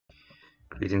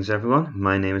Greetings everyone,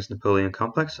 my name is Napoleon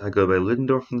Complex, I go by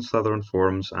Ludendorff in the Slitherine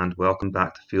forums, and welcome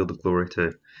back to Field of Glory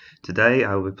 2. Today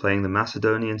I will be playing the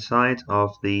Macedonian side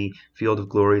of the Field of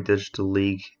Glory Digital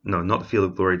League, no, not the Field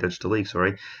of Glory Digital League,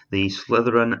 sorry, the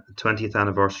Slitherine 20th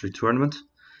Anniversary Tournament,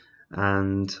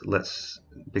 and let's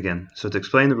begin. So to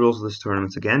explain the rules of this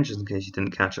tournament again, just in case you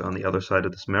didn't catch it on the other side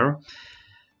of this mirror,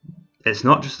 it's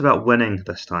not just about winning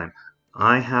this time.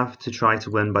 I have to try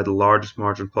to win by the largest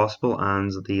margin possible,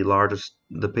 and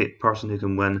the person who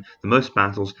can win the most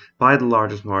battles by the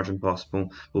largest margin possible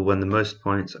will win the most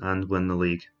points and win the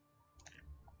league.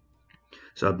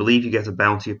 So I believe you get a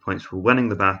bounty of points for winning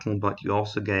the battle, but you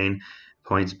also gain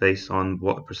points based on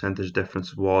what the percentage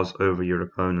difference was over your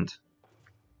opponent.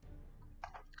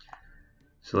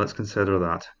 So let's consider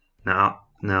that.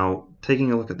 Now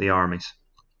taking a look at the armies.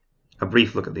 A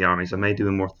brief look at the armies. I may do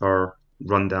a more thorough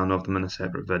rundown of them in a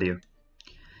separate video.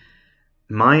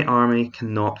 My army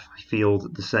cannot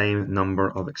field the same number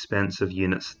of expensive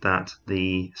units that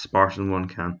the Spartan one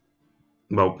can.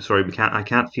 Well, sorry, I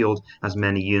can't field as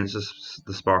many units as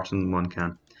the Spartan one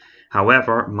can.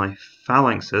 However, my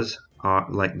phalanxes,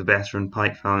 like the veteran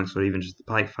pike phalanx or even just the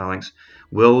pike phalanx,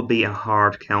 will be a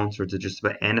hard counter to just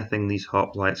about anything these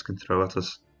hoplites can throw at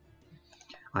us.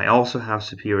 I also have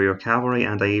superior cavalry,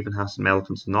 and I even have some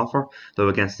elephants on offer, though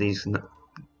against this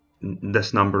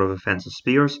number of offensive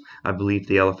spears, I believe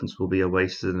the elephants will be a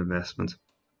wasted investment.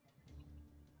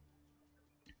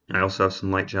 I also have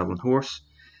some light javelin horse,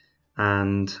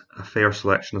 and a fair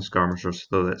selection of skirmishers,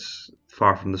 though that's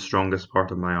far from the strongest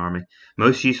part of my army.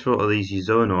 Most useful are these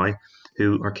Uzonoi,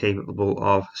 who are capable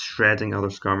of shredding other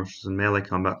skirmishers in melee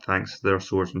combat thanks to their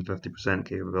swordsman 50%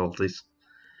 capabilities.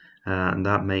 And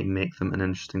that may make them an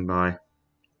interesting buy.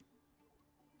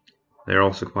 They're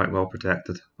also quite well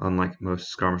protected, unlike most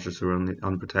skirmishers who are only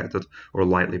unprotected or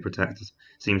lightly protected.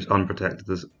 Seems unprotected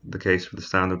is the case for the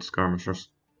standard skirmishers.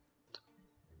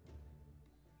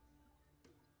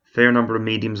 Fair number of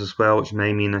mediums as well, which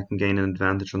may mean I can gain an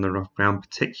advantage on the rough ground.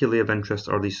 Particularly of interest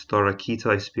are these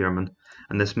thorakitai spearmen,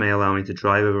 and this may allow me to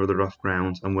drive over the rough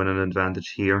ground and win an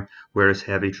advantage here, whereas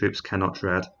heavy troops cannot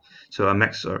tread. So a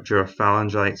mixture of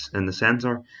phalangites in the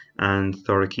centre and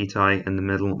thorakitai in the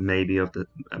middle may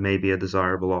be a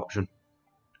desirable option.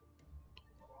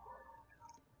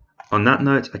 On that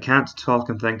note, I can't talk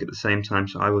and think at the same time,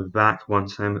 so I will be back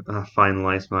once I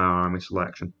finalise my army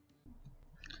selection.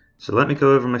 So let me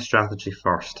go over my strategy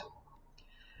first.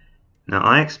 Now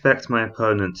I expect my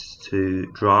opponent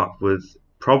to draw up with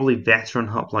probably veteran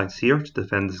hoplites here to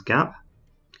defend this gap,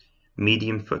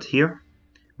 medium foot here,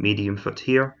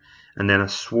 and then a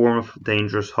swarm of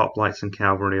dangerous hoplites and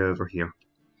cavalry over here.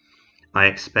 I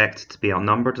expect to be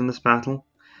outnumbered in this battle,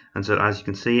 and so as you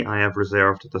can see I have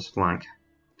reserved this flank,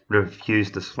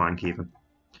 refused this flank even.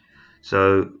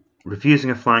 So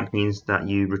refusing a flank means that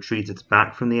you retreated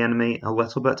back from the enemy a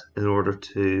little bit in order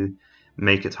to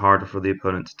make it harder for the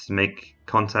opponent to make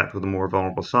contact with a more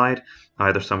vulnerable side,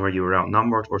 either somewhere you were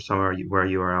outnumbered or somewhere where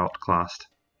you are outclassed.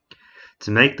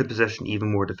 To make the position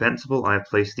even more defensible, I have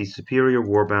placed these superior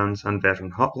warbands and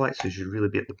veteran hoplites, who should really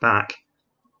be at the back.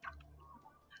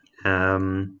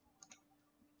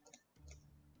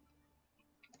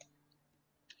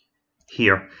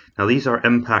 Here. Now these are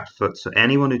impact foot, so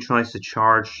anyone who tries to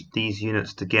charge these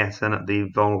units to get in at the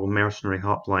vulnerable mercenary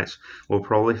hoplites will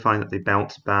probably find that they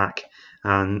bounce back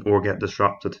or get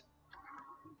disrupted.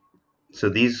 So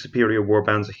these superior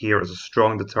warbands are here as a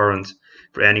strong deterrent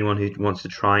for anyone who wants to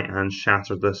try and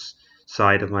shatter this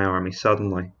side of my army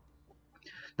suddenly.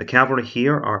 The cavalry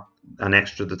here are an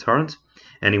extra deterrent.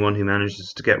 Anyone who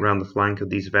manages to get round the flank of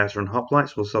these veteran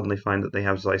hoplites will suddenly find that they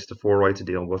have Zeiss to Forward to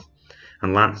deal with.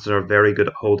 And lancers are very good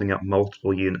at holding up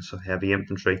multiple units of heavy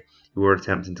infantry who are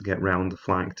attempting to get round the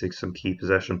flank to some key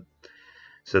position.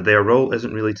 So their role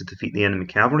isn't really to defeat the enemy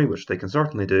cavalry, which they can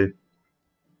certainly do,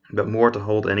 but more to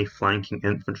hold any flanking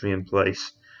infantry in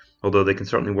place, although they can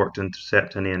certainly work to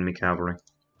intercept any enemy cavalry.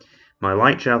 My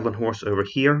light javelin horse over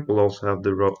here will also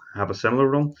have a similar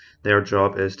role. Their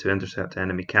job is to intercept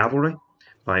enemy cavalry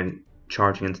by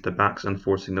charging into the backs and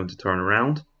forcing them to turn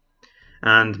around.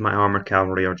 And my armoured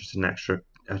cavalry are just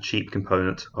a cheap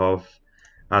component of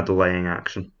a delaying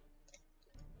action.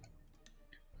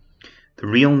 The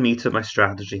real meat of my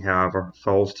strategy, however,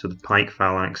 falls to the pike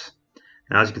phalanx.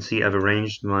 As you can see, I've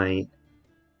arranged my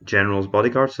general's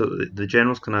bodyguard so that the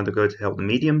generals can either go to help the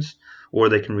mediums or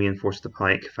they can reinforce the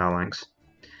pike phalanx.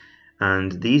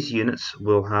 And these units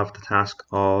will have the task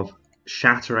of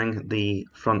shattering the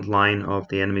front line of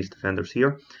the enemy's defenders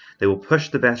here. They will push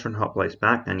the veteran hoplites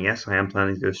back, and yes, I am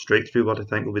planning to go straight through what I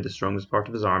think will be the strongest part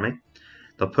of his army.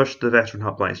 They'll push the veteran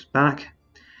hoplites back.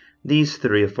 These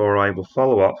Thureophori will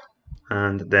follow up,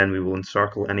 and then we will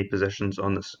encircle any positions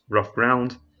on this rough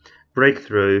ground, break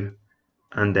through,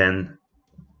 and then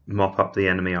mop up the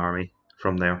enemy army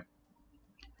from there,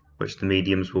 which the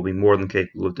mediums will be more than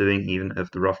capable of doing, even if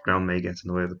the rough ground may get in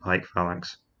the way of the pike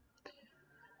phalanx.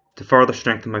 To further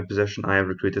strengthen my position, I have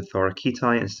recruited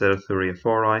Thorakitai instead of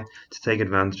Thureophori to take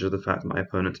advantage of the fact that my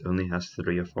opponent only has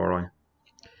Thureophori.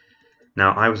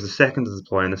 Now, I was the second to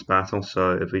deploy in this battle,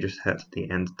 so if we just hit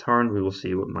the end turn, we will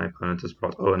see what my opponent has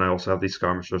brought. Oh, and I also have these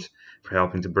skirmishers for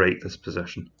helping to break this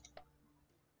position.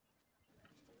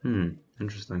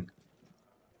 Interesting.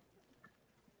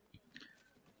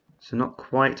 So not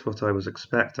quite what I was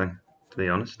expecting, to be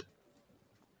honest.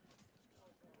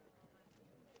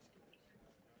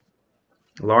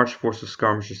 A large force of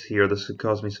skirmishers here, this could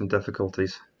cause me some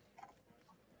difficulties.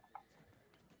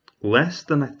 Less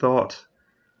than I thought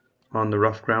on the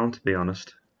rough ground, to be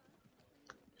honest.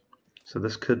 So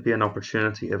this could be an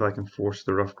opportunity if I can force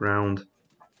the rough ground.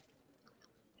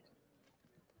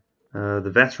 The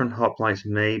veteran hoplites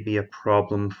may be a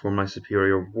problem for my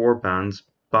superior warbands,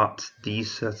 but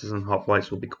these citizen hoplites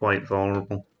will be quite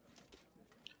vulnerable.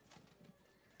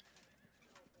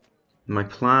 My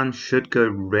plan should go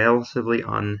relatively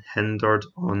unhindered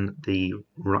on the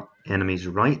enemy's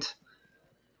right.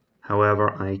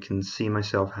 However, I can see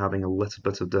myself having a little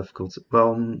bit of difficulty.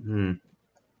 Well, no,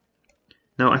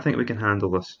 I think we can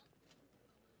handle this.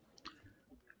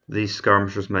 These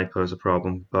skirmishers may pose a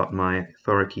problem, but my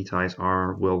Thorakitais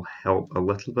will help a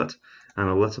little bit. I'm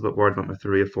a little bit worried about my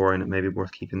 3 or 4, and it may be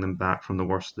worth keeping them back from the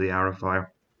worst of the arrow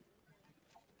fire.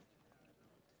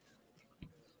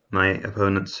 My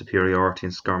opponent's superiority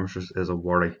in skirmishers is a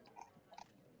worry.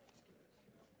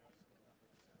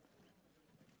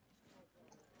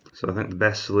 So I think the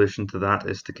best solution to that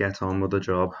is to get on with the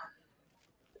job.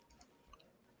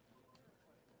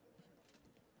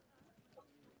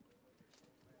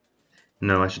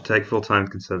 No, I should take full time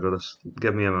to consider this.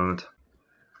 Give me a moment.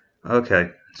 Okay,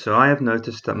 so I have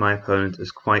noticed that my opponent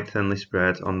is quite thinly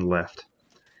spread on the left.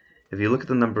 If you look at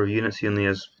the number of units, he only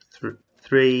has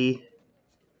 3,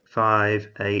 5,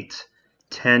 8,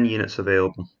 10 units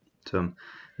available to him.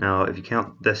 Now, if you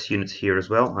count this unit here as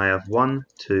well, I have 1,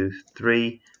 2,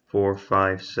 3, 4,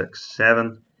 5, 6,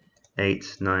 7,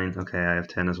 8, 9. Okay, I have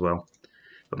 10 as well.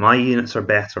 But my units are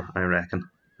better, I reckon.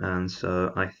 And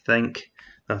so I think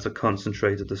that a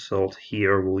concentrated assault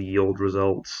here will yield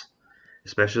results.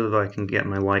 Especially if I can get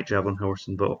my light javelin horse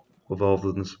involved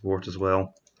in the support as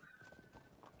well.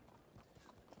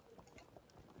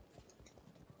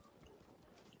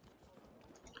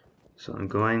 So I'm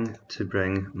going to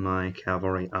bring my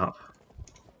cavalry up.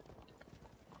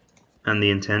 And the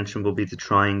intention will be to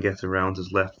try and get around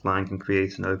his left flank and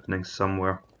create an opening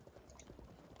somewhere.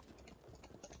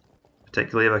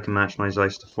 Particularly if I can match my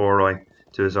Zeistophoroi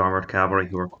to his armoured cavalry,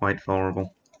 who are quite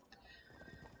vulnerable.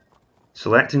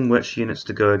 Selecting which units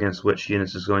to go against which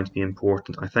units is going to be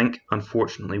important. I think,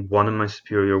 unfortunately, one of my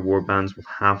superior warbands will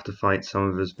have to fight some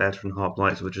of his veteran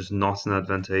hoplites, which is not an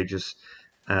advantageous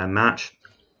match.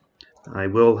 I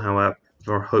will, however,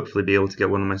 hopefully be able to get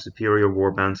one of my superior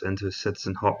warbands into his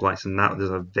citizen hoplites, and that is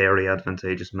a very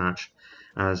advantageous match,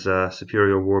 as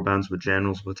superior warbands with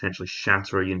generals will potentially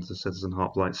shatter a unit of citizen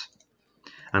hoplites.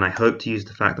 And I hope to use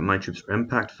the fact that my troops are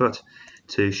impact foot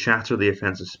to shatter the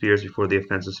offensive spears before the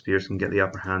offensive spears can get the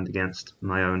upper hand against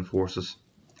my own forces.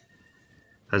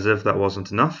 As if that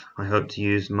wasn't enough, I hope to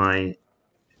use my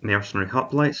mercenary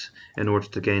hoplites in order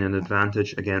to gain an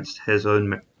advantage against his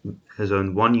own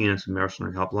 1 unit of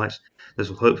mercenary hoplites. This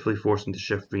will hopefully force him to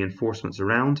shift reinforcements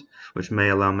around, which may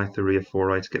allow my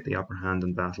Thureophori to get the upper hand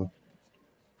in battle.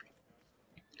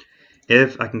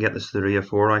 If I can get this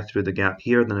Thureophori through the gap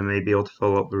here, then I may be able to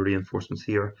follow up the reinforcements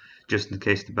here, just in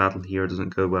case the battle here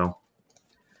doesn't go well.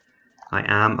 I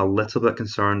am a little bit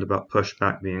concerned about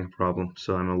pushback being a problem,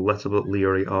 so I'm a little bit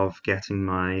leery of getting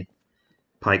my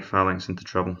pike phalanx into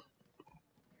trouble.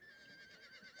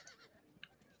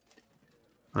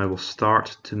 I will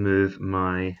start to move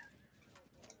my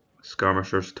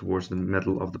skirmishers towards the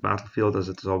middle of the battlefield, as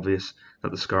it is obvious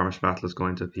that the skirmish battle is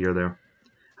going to appear there.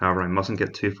 However, I mustn't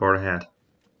get too far ahead.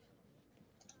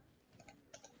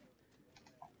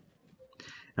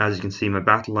 As you can see, my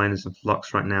battle line is in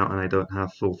flux right now and I don't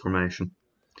have full formation.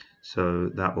 So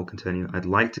that will continue. I'd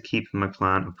like to keep my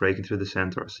plan of breaking through the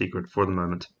centre a secret for the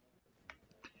moment.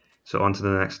 So on to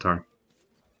the next turn.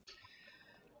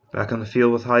 Back on the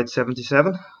field with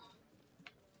Hyde77.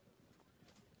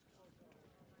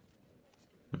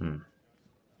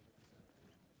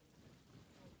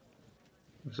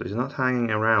 So he's not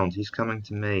hanging around, he's coming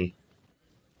to me.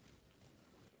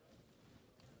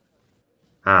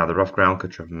 Ah, the rough ground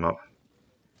could trip him up.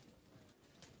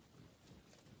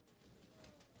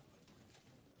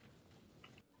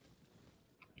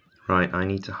 Right, I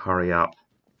need to hurry up.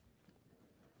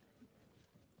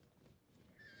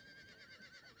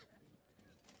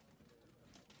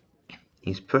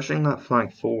 He's pushing that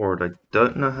flank forward. I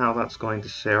don't know how that's going to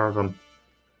serve him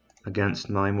against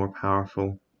my more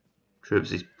powerful troops.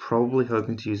 He's probably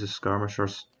hoping to use his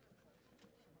skirmishers.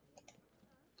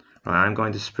 Right, I'm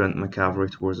going to sprint my cavalry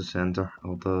towards the centre,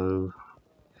 although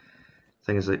the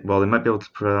thing is that, well, they might be able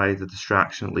to provide a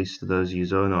distraction at least to those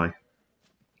Uzoni.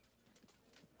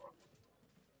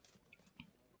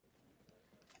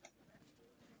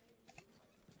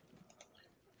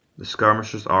 The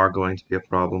skirmishers are going to be a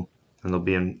problem, and they'll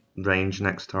be in range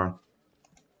next turn.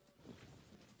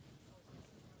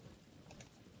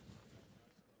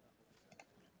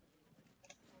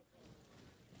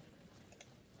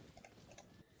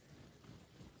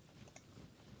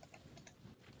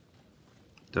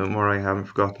 Don't worry, I haven't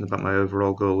forgotten about my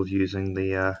overall goal of using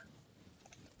the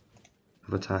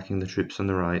of attacking the troops on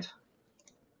the right.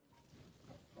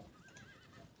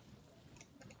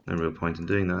 No real point in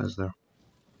doing that, is there?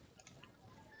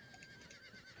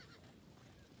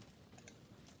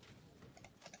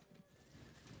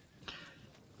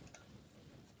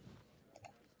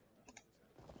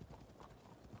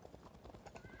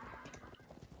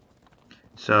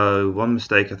 So one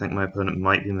mistake I think my opponent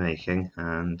might be making,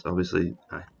 and obviously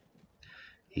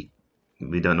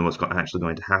we don't know what's actually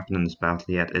going to happen in this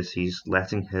battle yet, is he's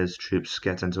letting his troops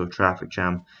get into a traffic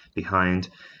jam behind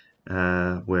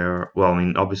where, well, I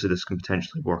mean, obviously this can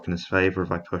potentially work in his favour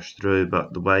if I push through,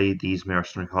 but the way these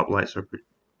mercenary hoplites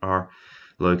are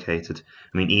located,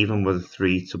 I mean, even with a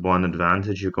 3-to-1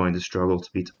 advantage, you're going to struggle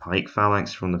to beat a pike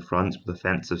phalanx from the front with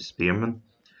offensive spearmen.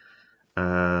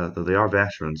 Though they are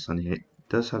veterans, and he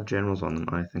does have generals on them.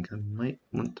 I think I might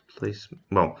want to place,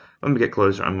 well, when we get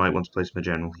closer, I might want to place my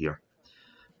general here.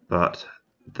 But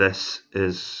this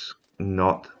is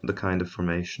not the kind of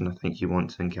formation I think you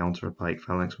want to encounter a pike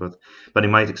phalanx with. But he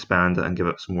might expand it and give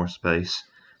it some more space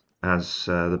as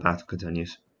the battle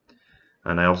continues.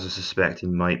 And I also suspect he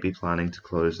might be planning to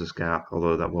close this gap,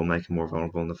 although that will make him more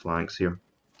vulnerable on the flanks here.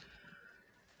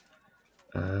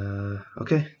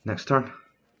 Okay, next turn.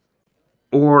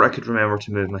 Or I could remember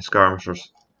to move my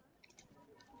skirmishers.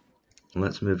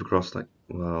 Let's move across, like,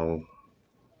 well,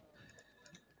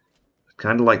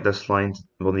 kind of like this line.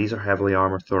 Well, these are heavily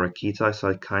armored Thorakitai, so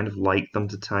I kind of like them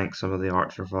to tank some of the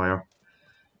archer fire,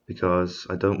 because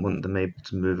I don't want them able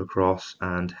to move across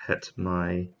and hit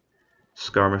my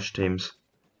skirmish teams.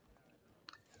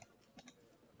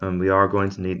 And we are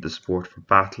going to need the support for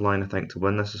battle line, I think, to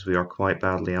win this, as we are quite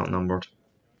badly outnumbered.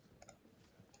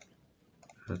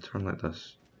 Turn like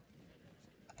this.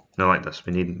 No, like this.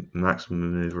 We need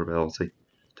maximum maneuverability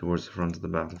towards the front of the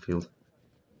battlefield.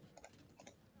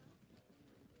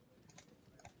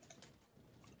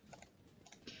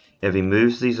 If he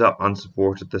moves these up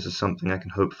unsupported, this is something I can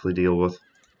hopefully deal with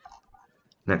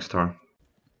next turn.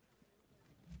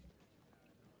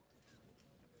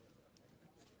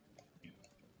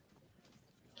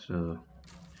 So,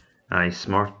 he's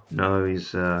smart. No,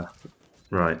 he's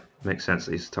right. Makes sense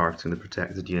that he's targeting the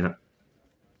protected unit.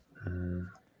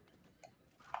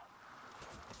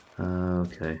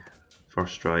 Okay,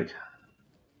 first strike.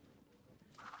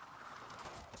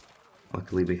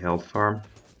 Luckily we held firm.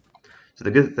 So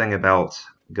the good thing about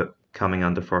coming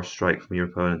under first strike from your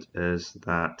opponent is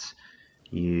that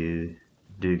you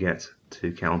do get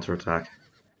to counterattack.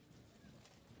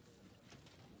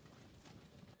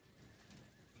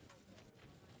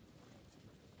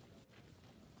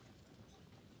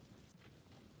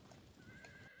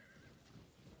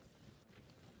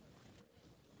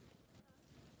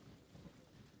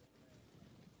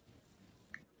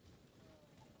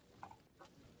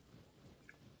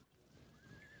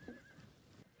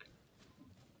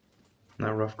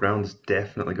 That rough ground is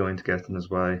definitely going to get in his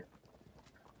way.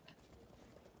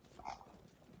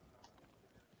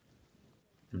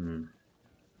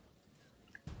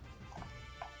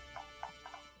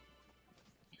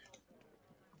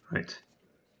 Right.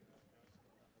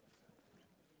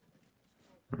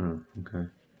 Oh, okay.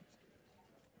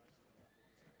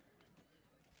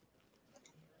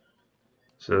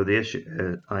 So the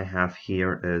issue I have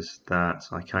here is that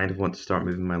I kind of want to start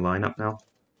moving my line up now,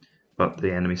 but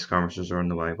the enemy skirmishers are in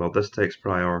the way. Well, this takes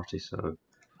priority, so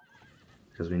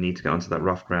because we need to get onto that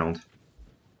rough ground.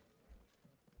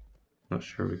 Not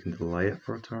sure we can delay it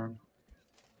for a turn.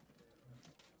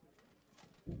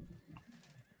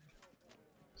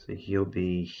 So he'll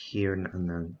be here and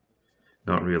then...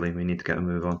 Not really, we need to get a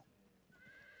move on.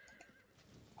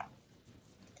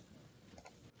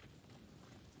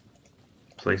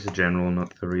 place a general on the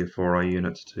Rheophori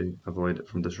units to avoid it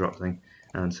from disrupting,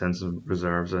 and send some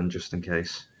reserves in just in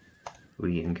case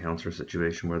we encounter a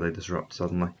situation where they disrupt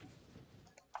suddenly.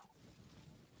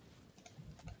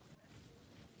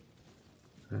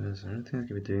 Is there anything I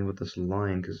could be doing with this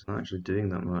line, because it's not actually doing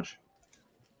that much.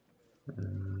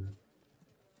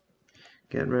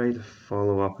 Get ready to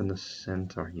follow up in the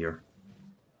center here.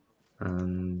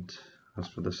 And as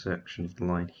for the section of the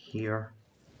line here,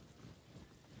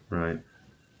 right.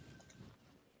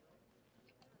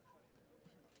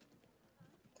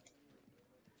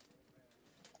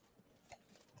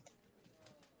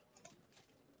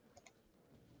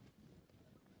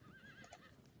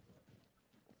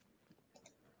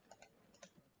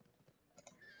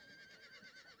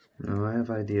 Now I have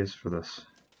ideas for this.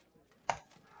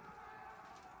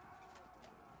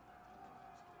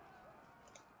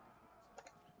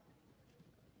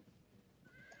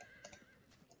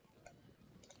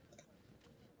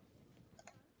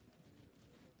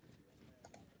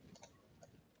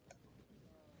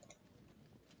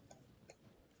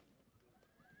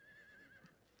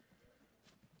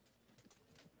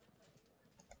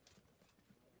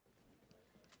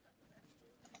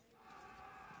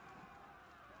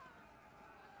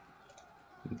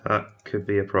 That could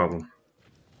be a problem.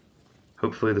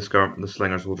 Hopefully the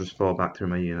slingers will just fall back through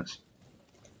my units.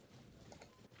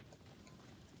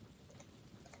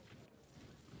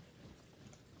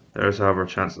 There is, however, a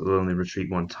chance that they'll only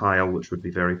retreat one tile, which would be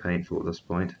very painful at this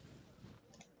point.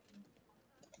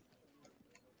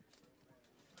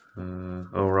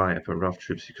 Oh right, I put rough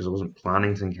troops because I wasn't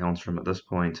planning to encounter them at this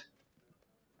point.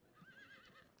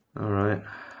 Alright.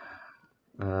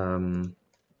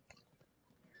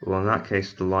 Well, in that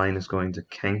case, the line is going to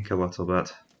kink a little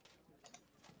bit.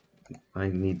 I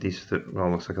need these, well,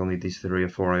 looks like I'll need these 3 or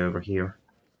 4 over here.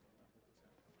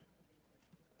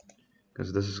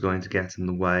 Because this is going to get in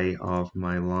the way of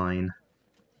my line.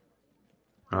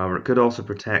 However, it could also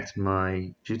protect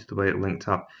my, due to the way it linked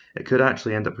up, it could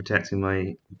actually end up protecting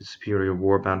my superior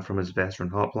warband from his veteran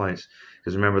hoplites.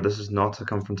 Because remember, this is not a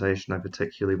confrontation I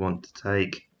particularly want to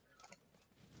take.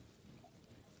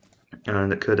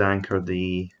 And it could anchor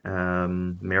the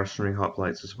mercenary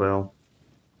hoplites as well.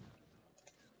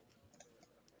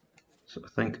 So I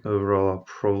think overall I'll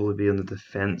probably be in the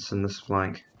defense in this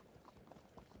flank.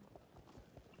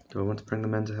 Do I want to bring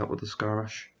them in to help with the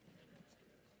skirmish?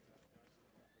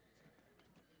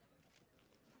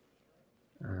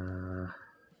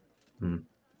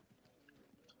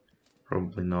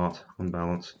 Probably not, on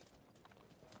balance.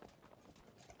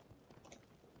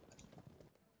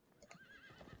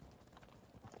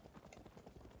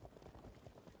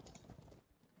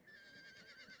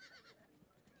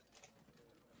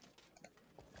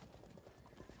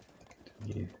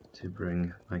 Continue to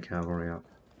bring my cavalry up.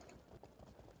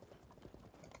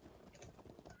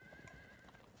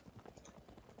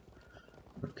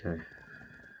 Okay,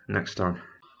 next turn.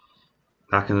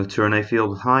 Back in the Tournay field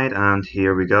with Hyde, and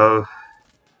here we go.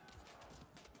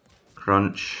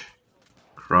 Crunch,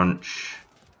 crunch,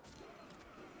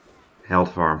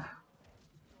 held firm.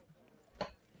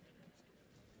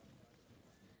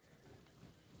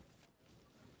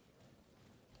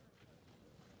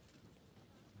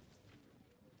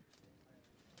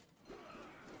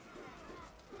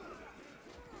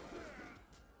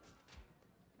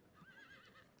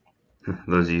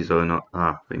 Those Ezo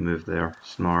not, we moved there,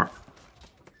 smart.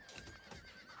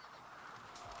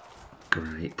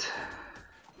 Great.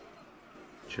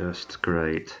 Just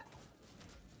great.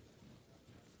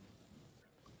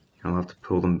 I'll have to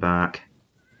pull them back.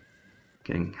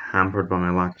 Getting hampered by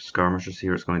my lack of skirmishers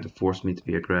here, it's going to force me to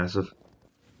be aggressive.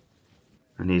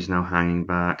 And he's now hanging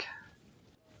back.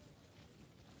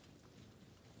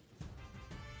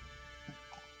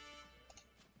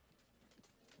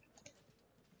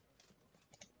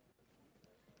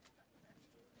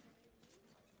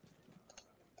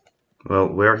 Well,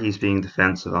 where he's being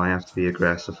defensive, I have to be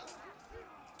aggressive.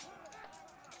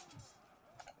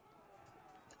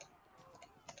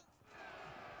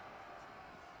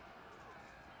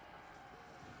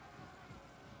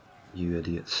 You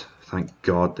idiots. Thank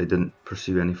God they didn't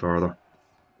pursue any further.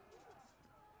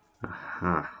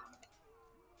 Aha.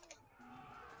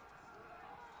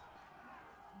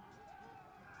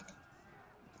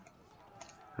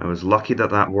 I was lucky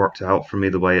that that worked out for me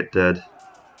the way it did.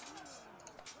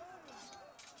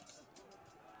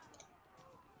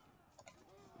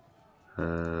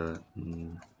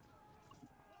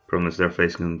 Problem is they're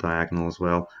facing on the diagonal as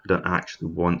well. I don't actually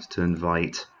want to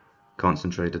invite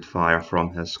concentrated fire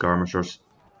from his skirmishers.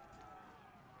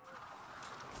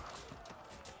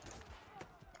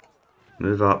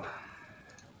 Move up.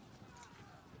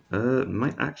 It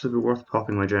might actually be worth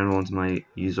popping my general into my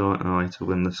eye to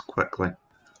win this quickly.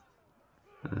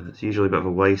 It's usually a bit of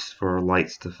a waste for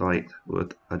lights to fight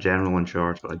with a general in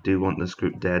charge, but I do want this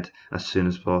group dead as soon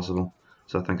as possible.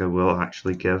 So I think I will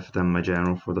actually give them my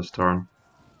general for this turn.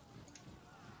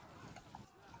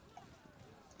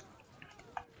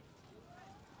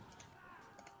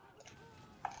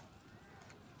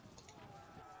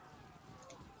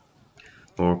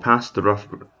 When we're past the rough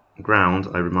ground,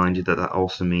 I remind you that that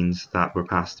also means that we're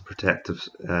past the protective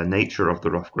nature of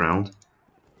the rough ground.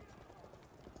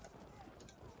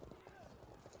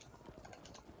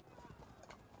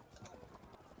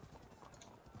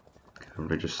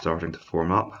 We're just starting to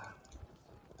form up.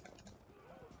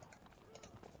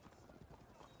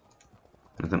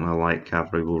 I think my light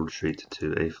cavalry will retreat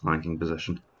to a flanking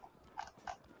position.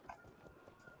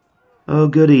 Oh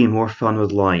goody, more fun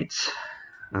with lights.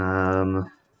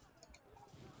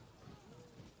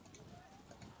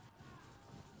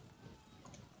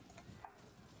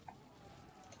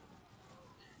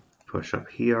 Push up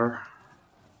here.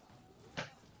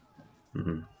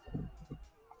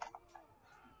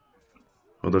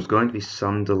 Well, there's going to be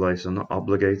some delay, so I'm not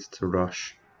obligated to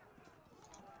rush.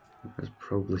 It's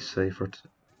probably safer to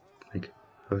make a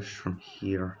push from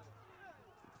here.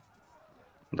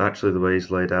 And actually, the way he's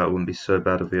laid out, it wouldn't be so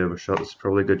bad if we overshot. There's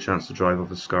probably a good chance to drive off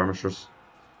his skirmishers.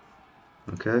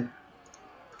 Okay,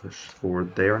 push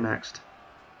forward there next.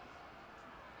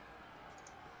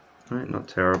 Right, not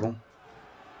terrible.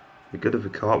 Be good if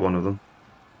we caught one of them.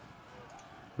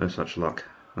 No such luck.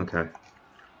 Okay.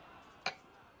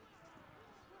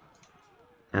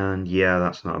 And yeah,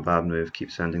 that's not a bad move. Keep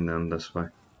sending them this way,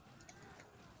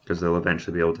 because they'll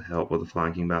eventually be able to help with the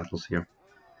flanking battles here.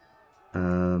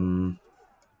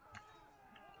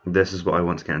 This is what I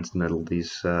want to get into the middle,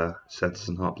 these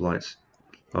citizen hoplites.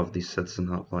 Of these citizen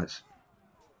hoplites.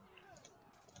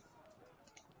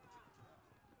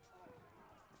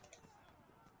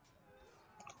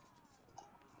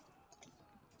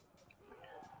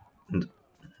 And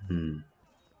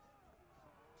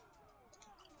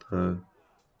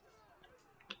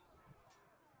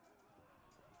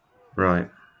right.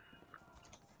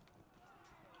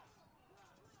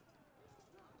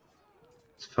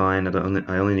 It's fine.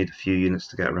 I only need a few units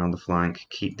to get around the flank.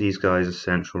 Keep these guys as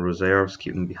central reserves.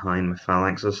 Keep them behind my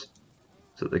phalanxes,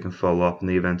 so that they can follow up in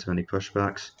the event of any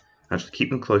pushbacks. Actually, keep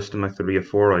them close to my 3 or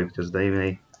 4 eye, because they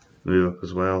may move up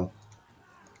as well.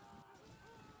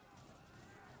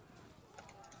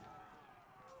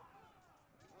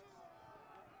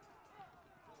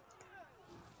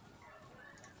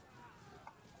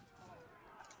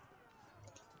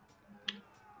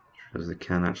 Because they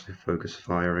can actually focus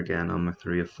fire again on my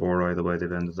 3 or 4 eye the way they've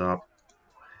ended up,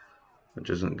 which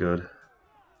isn't good.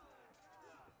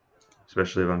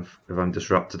 Especially if I'm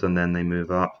disrupted and then they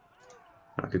move up.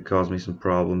 That could cause me some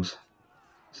problems.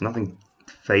 It's nothing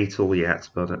fatal yet,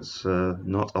 but it's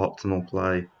not optimal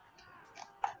play.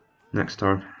 Next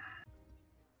turn.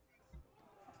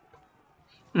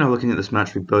 Now looking at this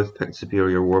match, we both picked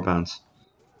superior warbands.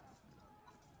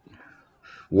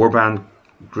 Warband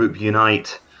group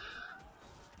unite.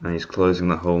 And he's closing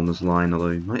the hole in his line, although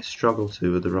he might struggle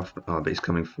to with the rough... Oh, but he's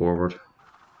coming forward.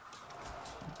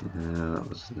 Yeah, that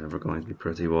was never going to be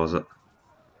pretty, was it?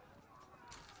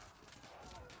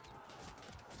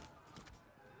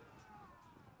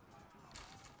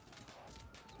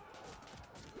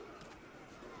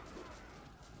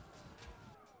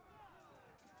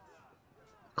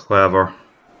 Clever.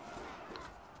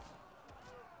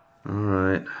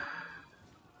 Alright.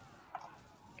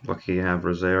 Lucky you have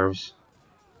reserves.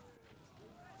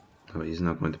 Oh, he's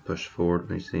not going to push forward,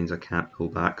 which means I can't pull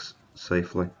back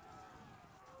safely.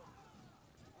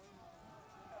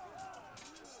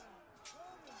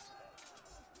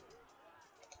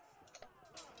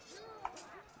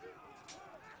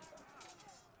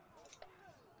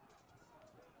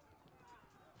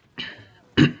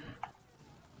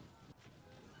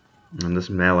 And this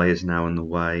melee is now in the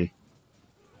way.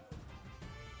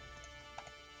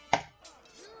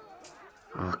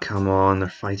 Oh, come on, they're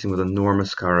fighting with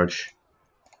enormous courage.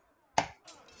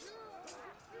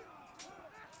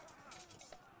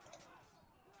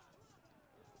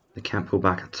 They can't pull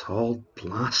back at all.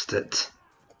 Blast it.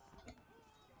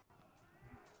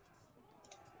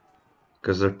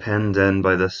 Because they're penned in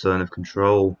by this zone of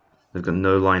control. They've got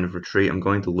no line of retreat. I'm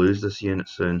going to lose this unit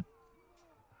soon.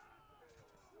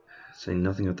 Say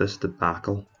nothing of this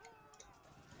debacle.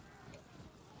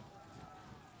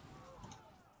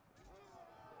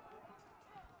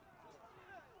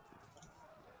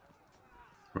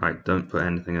 Right, don't put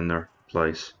anything in their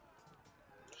place.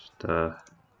 Just,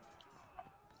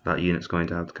 that unit's going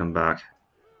to have to come back.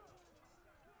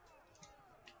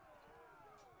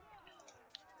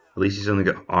 At least he's only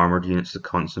got armoured units to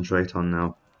concentrate on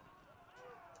now.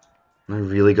 Am I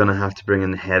really going to have to bring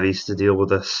in the heavies to deal with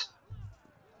this?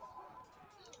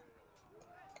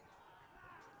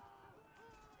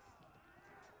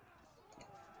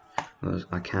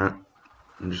 I can't.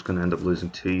 I'm just going to end up losing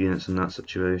 2 units in that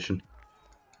situation.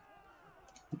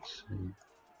 Let's see.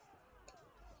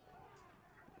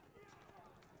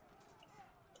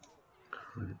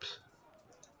 Cripes.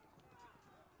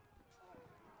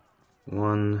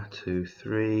 1, 2,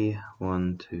 3,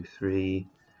 1, 2, 3,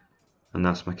 and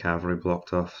that's my cavalry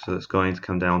blocked off, so it's going to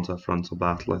come down to a frontal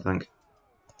battle, I think.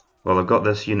 Well, I've got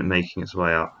this unit making its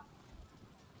way up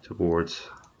towards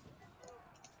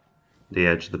the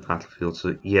edge of the battlefield,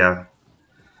 so yeah,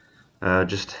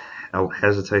 I'll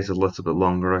hesitate a little bit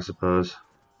longer, I suppose.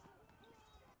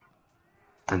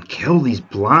 And kill these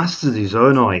blasted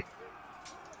Uzonoi!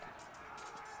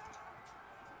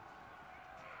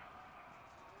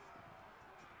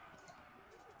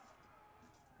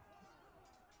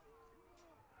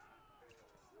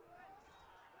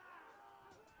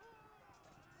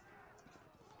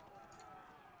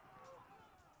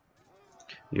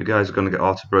 You guys are going to get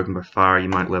auto-broken by fire. You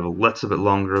might live a little bit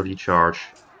longer if you charge.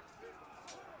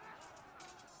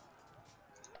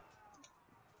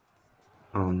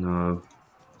 Oh no.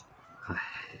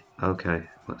 Okay,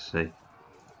 let's see.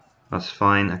 That's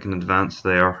fine, I can advance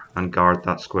there and guard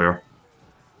that square.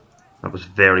 That was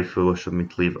very foolish of me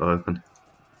to leave it open.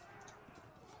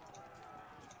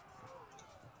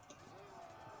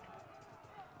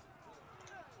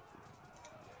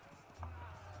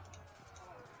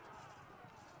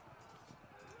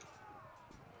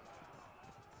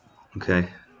 Okay,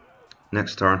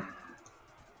 next turn.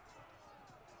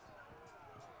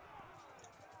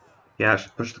 Yeah, I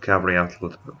should push the cavalry out a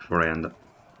little bit before I end it.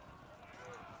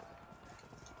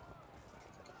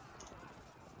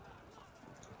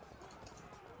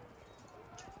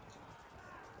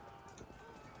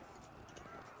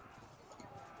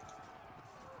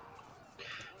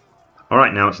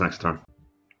 Alright, now it's next turn.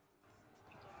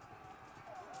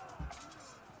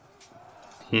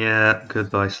 Yeah,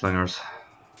 goodbye slingers.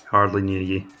 Hardly knew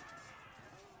ye.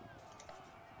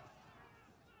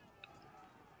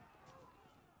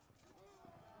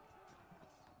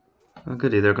 Oh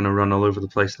goody, they're going to run all over the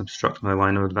place and obstruct my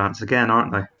line of advance again,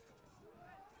 aren't they?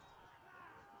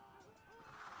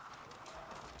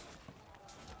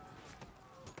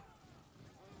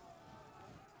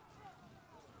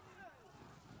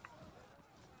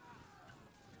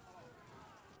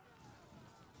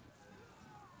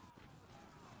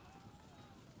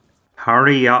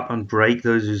 Hurry up and break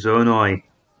those Uzonoi.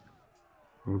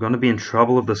 We're going to be in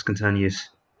trouble if this continues.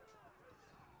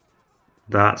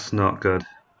 That's not good.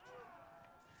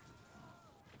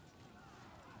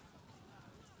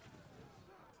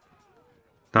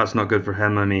 That's not good for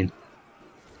him, I mean.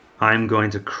 I'm going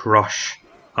to crush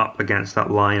up against that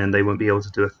line and they won't be able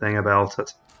to do a thing about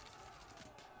it.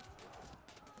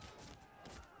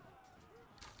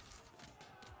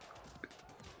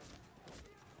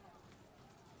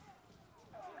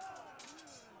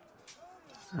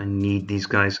 I need these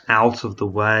guys out of the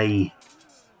way.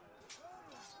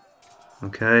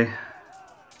 Okay.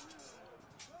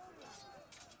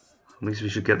 At least we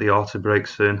should get the auto break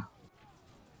soon.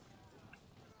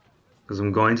 Because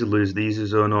I'm going to lose these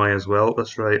Uzonoi as well,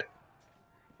 that's right.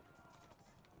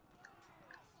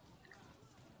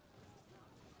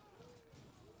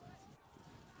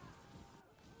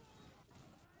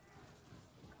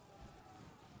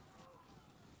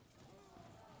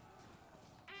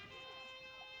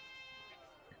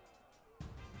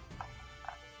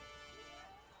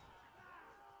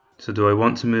 So do I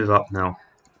want to move up now?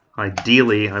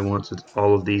 Ideally, I wanted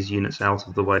all of these units out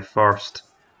of the way first.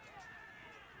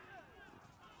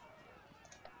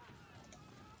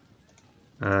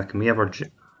 Can we have our...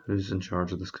 Who's in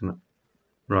charge of this commit?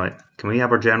 Right, can we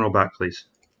have our general back, please?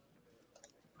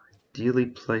 Ideally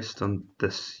placed on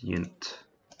this unit.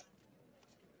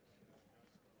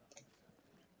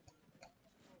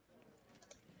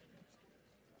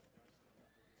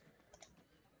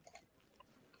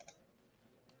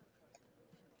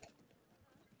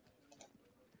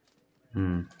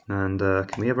 And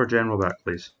can we have our general back,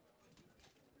 please?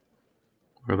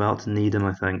 We're about to need him,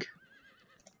 I think.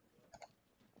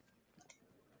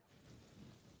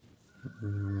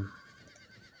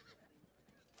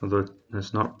 Although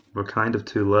it's not, we're kind of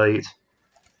too late.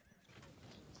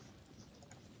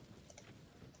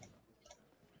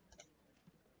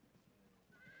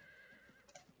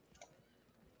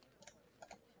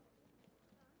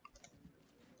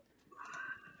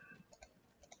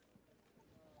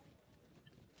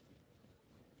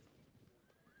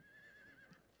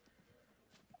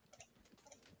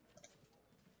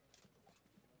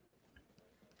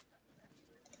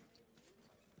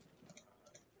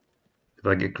 If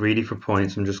I get greedy for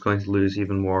points, I'm just going to lose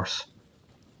even worse.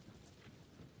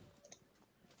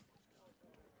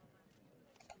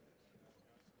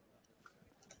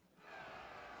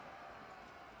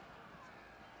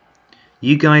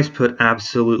 You guys put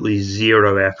absolutely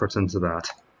zero effort into that.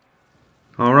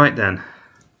 Alright then.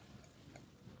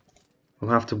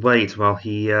 We'll have to wait while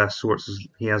he has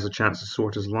a chance to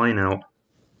sort his line out.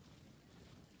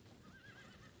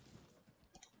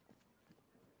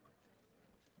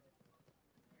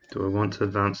 Do I want to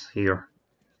advance here?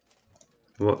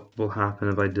 What will happen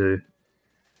if I do?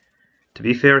 To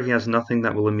be fair, he has nothing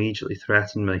that will immediately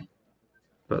threaten me.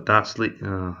 But that's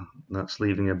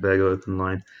leaving a big open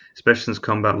line. Especially since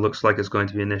combat looks like it's going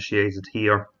to be initiated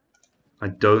here. I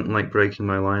don't like breaking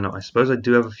my line up. I suppose I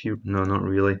do have a few... No, not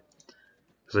really.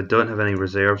 Because I don't have any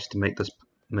reserves to make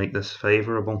this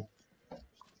favourable.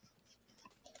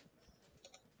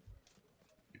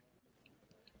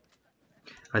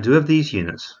 I do have these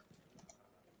units.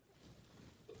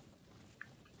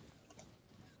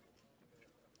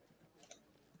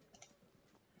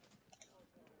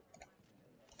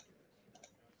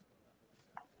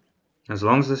 As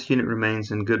long as this unit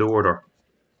remains in good order,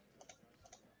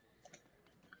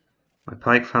 my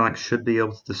pike phalanx should be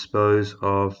able to dispose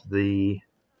of the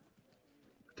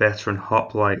veteran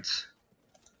hoplites.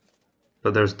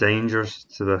 But there's dangers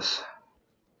to this.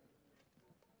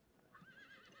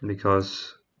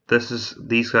 Because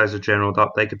these guys are generaled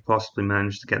up, they could possibly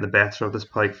manage to get the better of this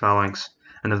pike phalanx,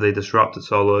 and if they disrupt,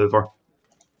 it's all over.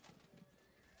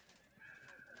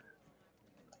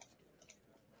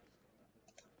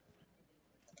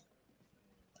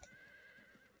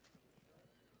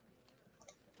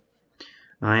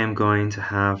 I am going to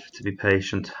have to be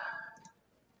patient.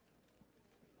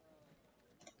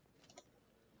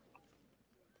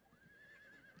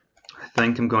 I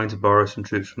think I'm going to borrow some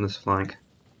troops from this flank.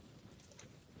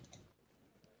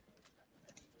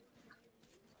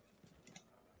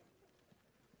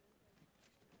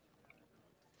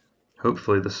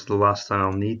 Hopefully this is the last time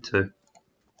I'll need to.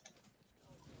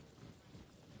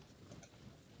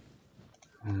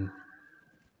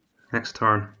 Next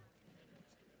turn.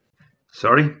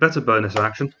 Sorry, bit of bonus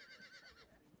action.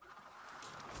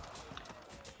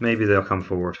 Maybe they'll come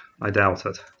forward. I doubt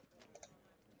it.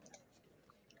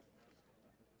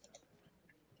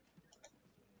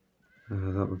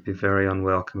 That would be very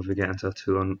unwelcome if we get into a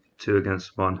 2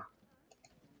 against 1.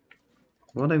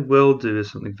 What I will do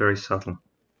is something very subtle.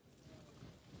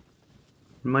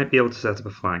 I might be able to set up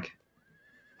a flank.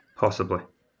 Possibly.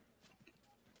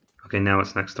 Okay, now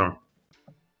it's next turn.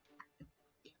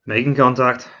 Making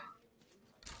contact.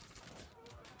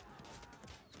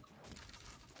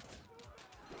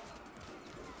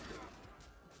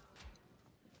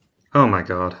 Oh my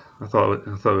god, I thought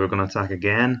we were going to attack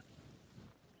again.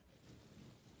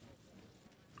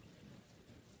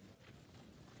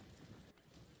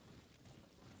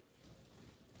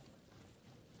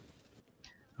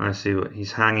 I see what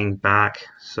he's hanging back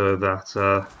so that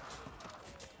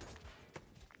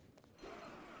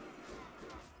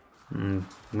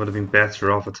would have been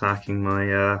better off attacking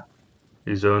my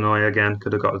Uzonoi again.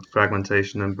 Could have got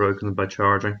fragmentation and broken them by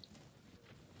charging.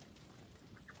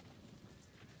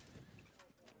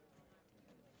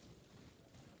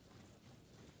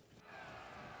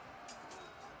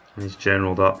 And he's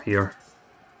generaled up here.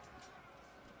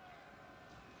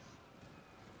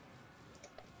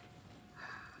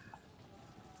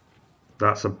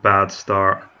 That's a bad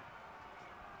start.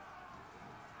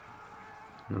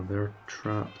 No, they're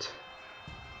trapped.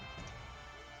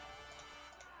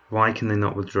 Why can they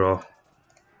not withdraw?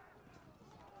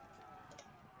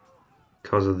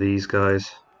 Because of these guys.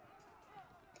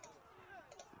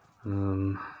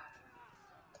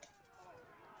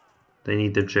 They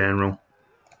need their general.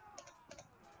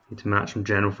 Need to match them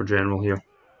general for general here.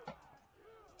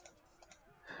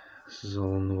 This is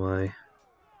all on the way.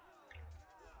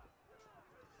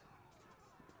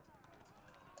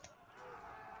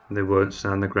 They won't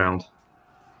stand the ground.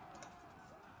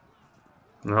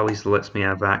 Well, at least it lets me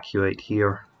evacuate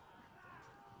here.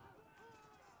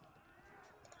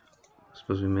 I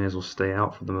suppose we may as well stay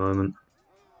out for the moment.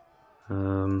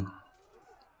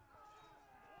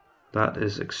 That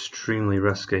is extremely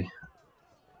risky.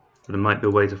 But it might be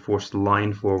a way to force the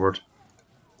line forward.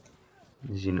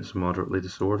 These units are moderately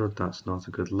disordered. That's not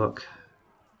a good look.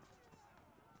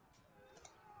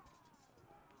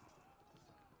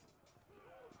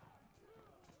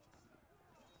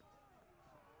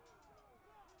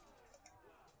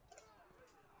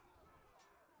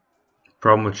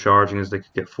 Problem with charging is they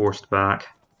could get forced back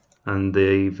and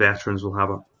the veterans will have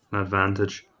an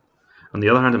advantage. On the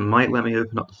other hand, it might let me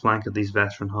open up the flank of these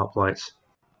veteran hoplites.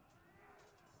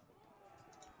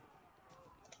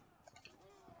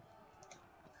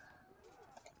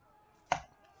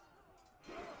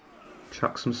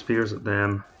 Chuck some spears at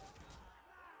them.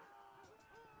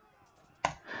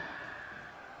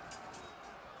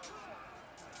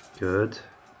 Good.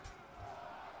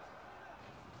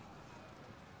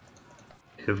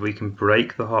 If we can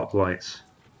break the hoplites.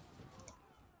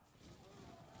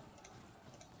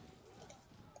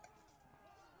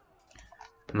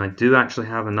 And I do actually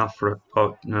have enough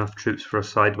troops for a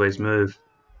sideways move.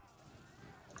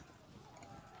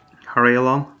 Hurry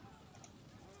along.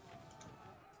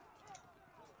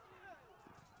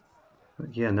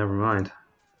 But yeah, never mind.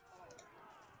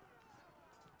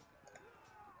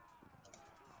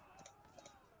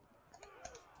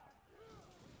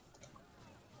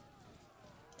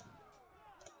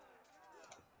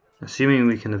 Assuming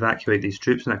we can evacuate these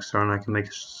troops next turn, I can make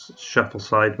a shuffle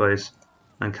sideways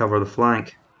and cover the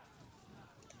flank.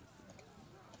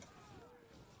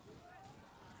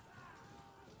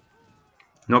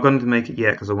 Not going to make it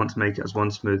yet because I want to make it as one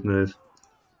smooth move.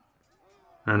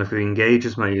 And if he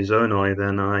engages my Uzonoi,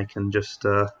 then I can just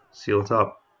seal it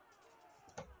up.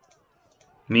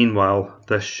 Meanwhile,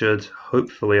 this should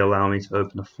hopefully allow me to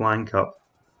open a flank up.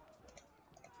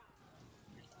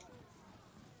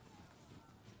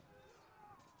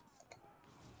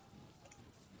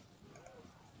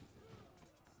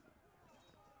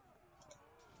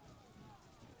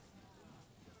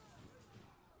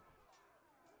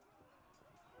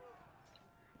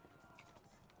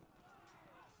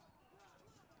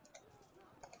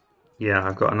 Yeah,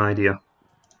 I've got an idea.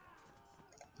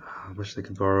 I wish they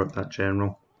could borrow that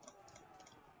general.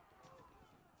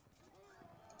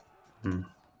 Well,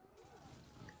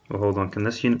 hold on. Can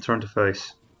this unit turn to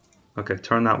face? Okay,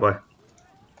 turn that way.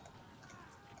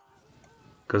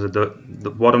 Because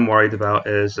what I'm worried about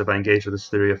is if I engage with this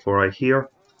 3 or 4 here,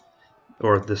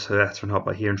 or this veteran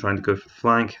hop here and trying to go for the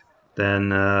flank,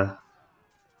 then I'll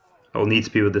need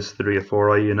to be with this 3 or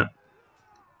 4 unit.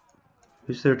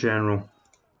 Who's their general?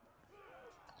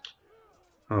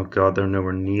 Oh god, they're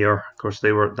nowhere near. Of course,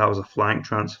 that was a flank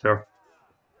transfer.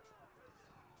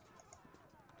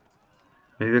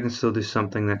 Maybe I can still do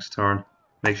something next turn.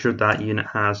 Make sure that unit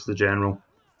has the general.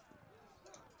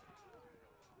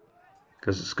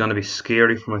 Because it's going to be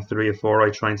scary for my 3 or 4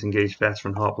 trying to engage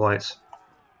veteran hoplites.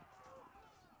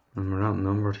 And we're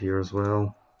outnumbered here as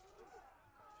well.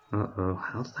 Uh-oh,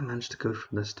 how did I manage to go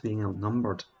from this to being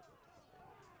outnumbered?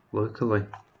 Locally.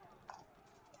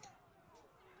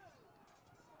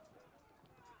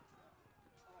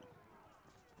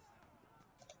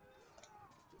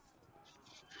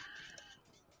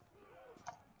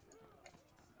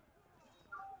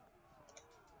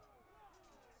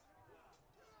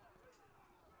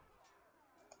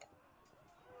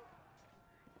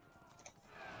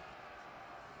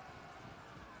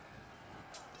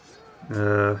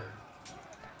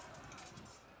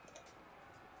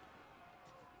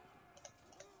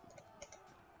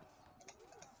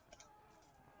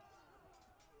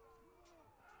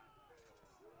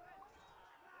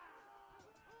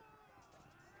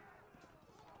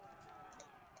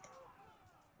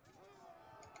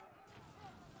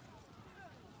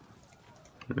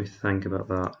 Let me think about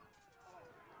that.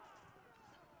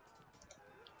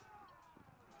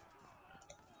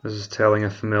 This is telling a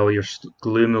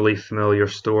gloomily familiar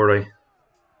story.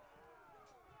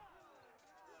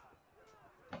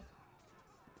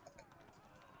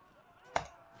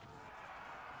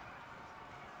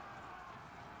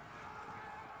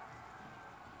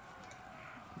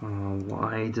 Oh,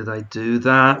 why did I do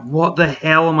that? What the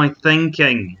hell am I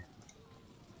thinking?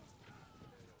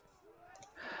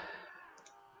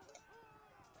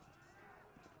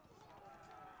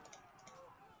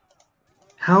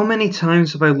 How many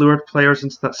times have I lured players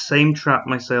into that same trap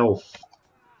myself?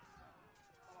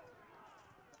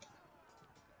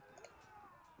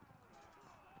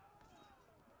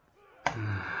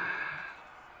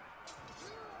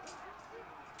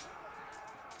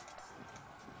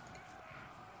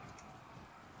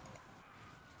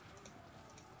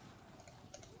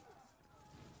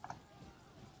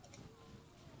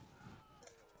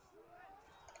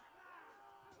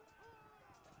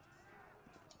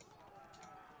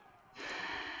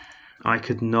 I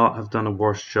could not have done a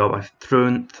worse job. I've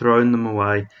thrown them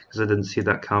away because I didn't see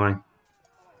that coming.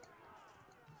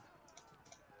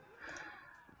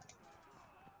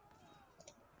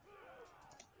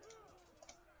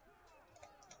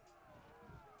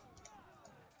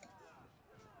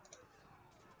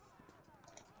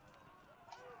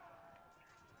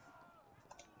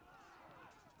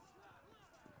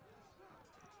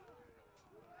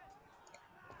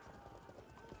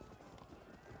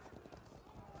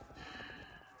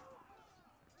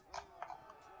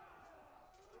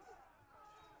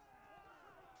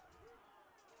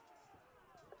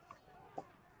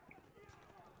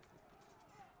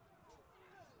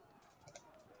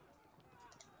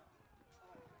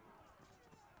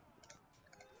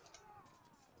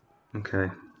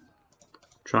 Okay.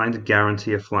 Trying to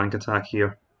guarantee a flank attack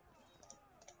here.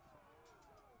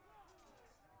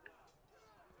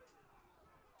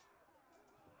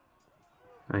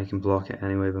 I can block it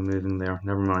anyway by moving there.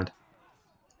 Never mind.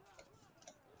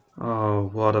 Oh,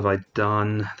 what have I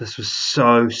done? This was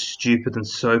so stupid and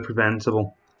so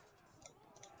preventable.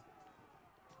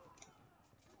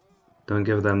 Don't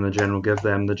give them the general, give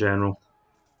them the general.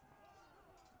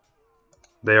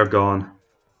 They are gone.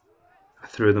 I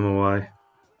threw them away.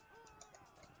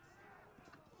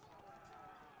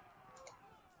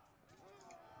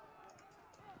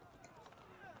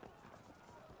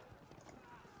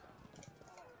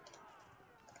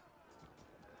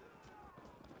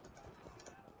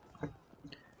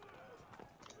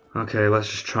 Okay, let's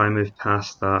just try and move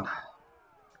past that.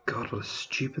 God, what a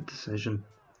stupid decision.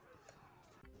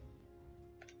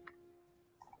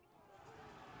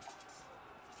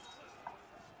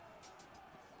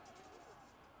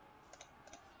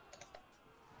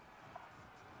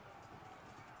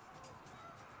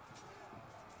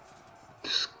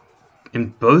 In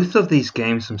both of these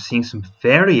games, I'm seeing some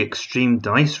very extreme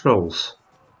dice rolls.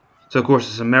 So, of course,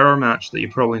 it's a mirror match that you're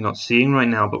probably not seeing right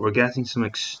now, but we're getting some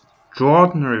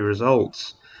extraordinary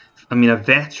results. I mean, a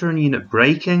veteran unit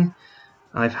breaking.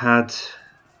 I've had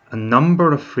a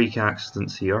number of freak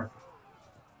accidents here.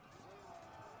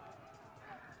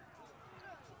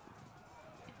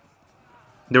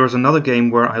 There was another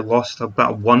game where I lost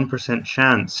about 1%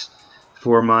 chance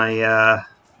for my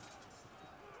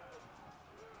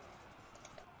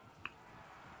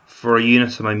for a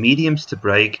unit of my mediums to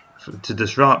break, to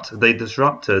disrupt. They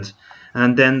disrupted,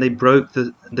 and then they broke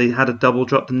they had a double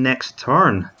drop the next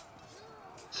turn.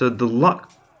 So the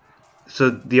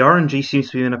RNG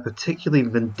seems to be in a particularly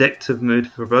vindictive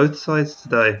mood for both sides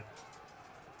today.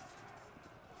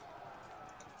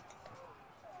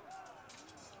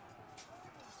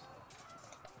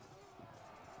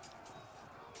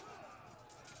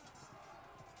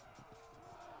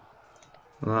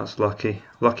 Well, that's lucky.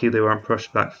 Lucky they weren't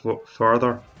pushed back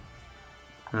farther.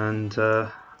 And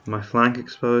my flank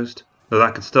exposed. Though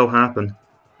that could still happen.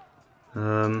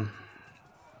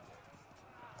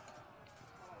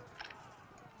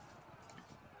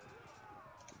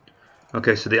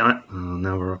 Okay, so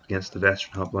now we're up against the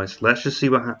veteran hoplites. Let's just see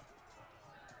what happens.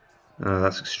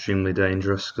 That's extremely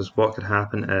dangerous, because what could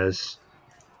happen is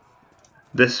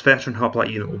this veteran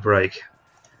hoplite unit will break.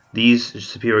 These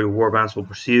superior warbands will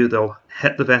pursue. They'll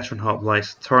hit the veteran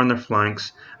hoplites, turn their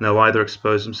flanks, and they'll either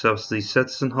expose themselves to these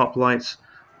citizen hoplites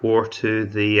or to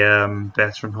the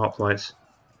veteran hoplites.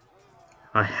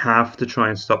 I have to try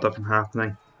and stop that from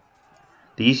happening.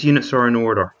 These units are in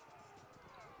order.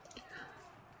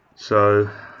 So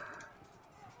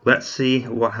let's see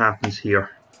what happens here.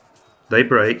 They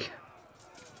break.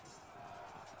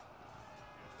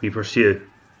 We pursue.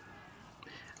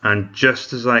 And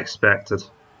just as I expected.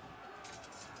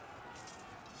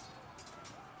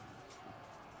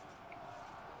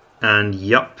 And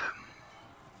yup.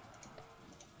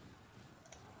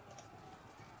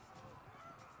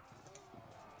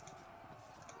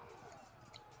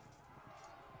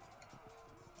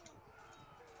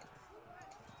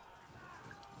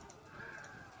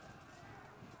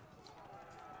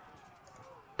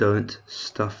 Don't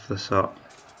stuff this up.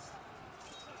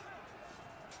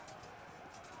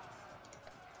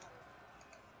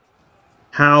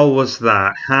 How was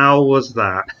that? How was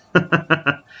that?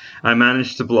 I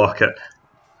managed to block it.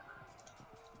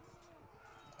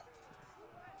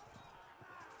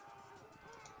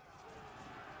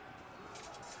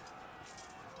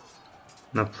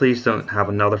 Now please don't have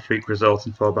another freak result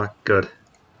and fall back. Good.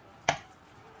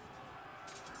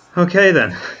 Okay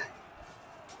then.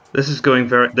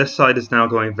 This side is now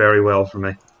going very well for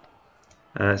me.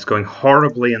 It's going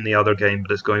horribly in the other game,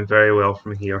 but it's going very well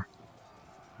from here.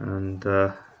 And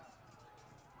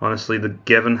honestly,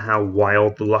 given how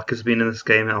wild the luck has been in this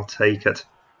game, I'll take it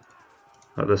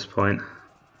at this point.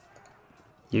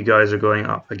 You guys are going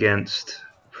up against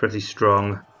pretty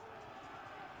strong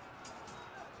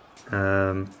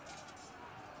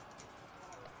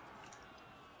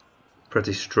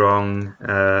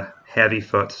heavy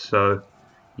foot, so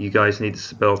you guys need the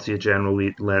stability a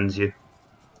general lends you.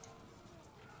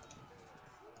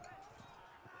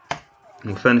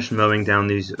 We'll finish mowing down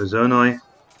these ozoni.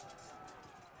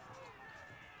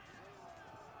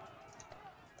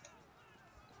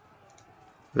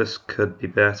 This could be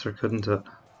better, couldn't it?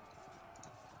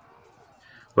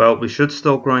 Well, we should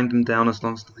still grind them down as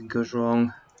long as nothing goes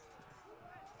wrong.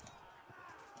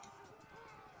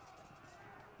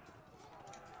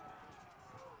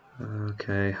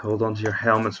 Okay, hold on to your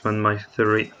helmets when my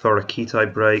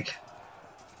Thorakitai break.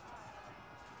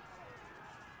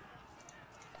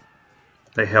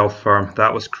 They held firm.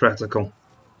 That was critical.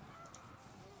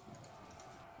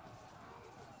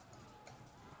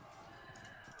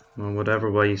 Well,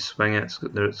 whatever way you swing it,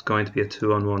 it's going to be a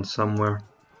 2-on-1 somewhere.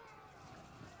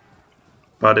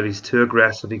 But if he's too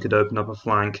aggressive, he could open up a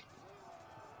flank.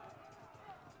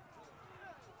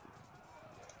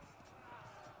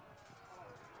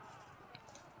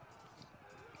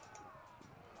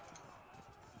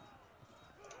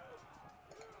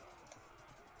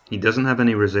 He doesn't have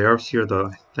any reserves here, though.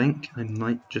 I think I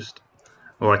might just...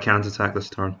 Oh, I can't attack this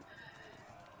turn.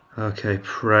 Okay,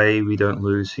 pray we don't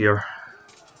lose here.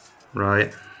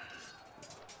 Right.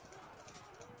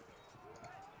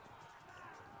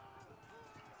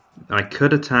 I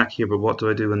could attack here, but what do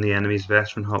I do when the enemy's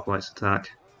veteran hoplites attack?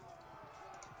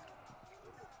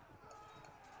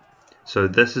 So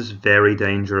this is very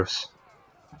dangerous.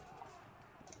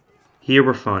 Here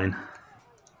we're fine.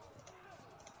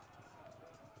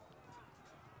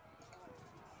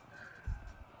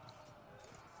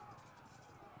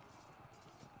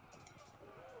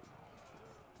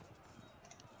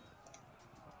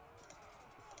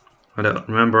 I don't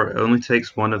remember, it only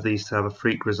takes one of these to have a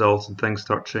freak result and things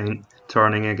start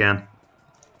turning again.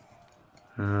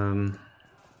 And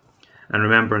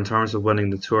remember, in terms of winning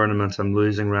the tournament, I'm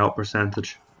losing rout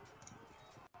percentage.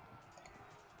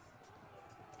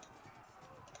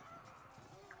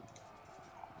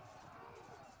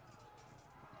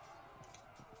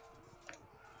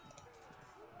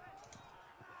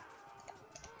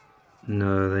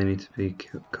 No, they need to be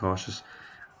cautious.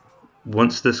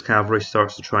 Once this cavalry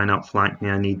starts to try and outflank me,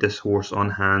 I need this horse on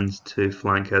hand to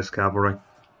flank his cavalry.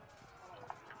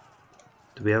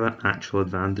 Do we have an actual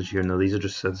advantage here? No, these are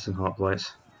just citizen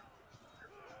hoplites.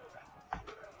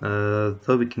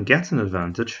 Though we can get an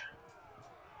advantage.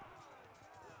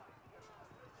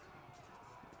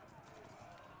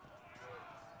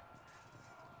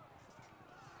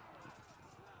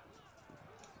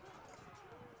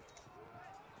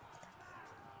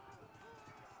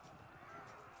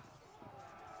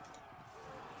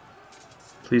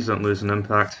 Please don't lose an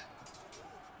impact.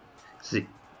 See,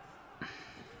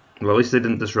 well, at least they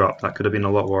didn't disrupt. That could have been a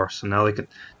lot worse. And now they can.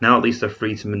 Now at least they're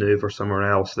free to maneuver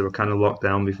somewhere else. They were kind of locked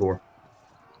down before.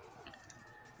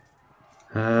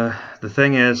 The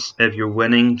thing is, if you're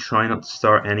winning, try not to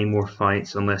start any more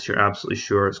fights unless you're absolutely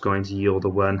sure it's going to yield a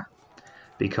win.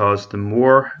 Because the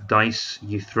more dice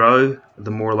you throw,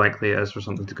 the more likely it is for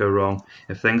something to go wrong.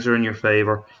 If things are in your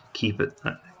favour, keep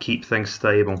things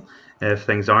stable. If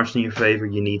things aren't in your favour,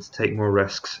 you need to take more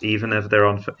risks, even if they're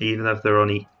on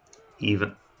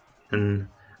even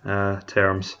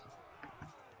terms.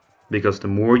 Because the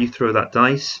more you throw that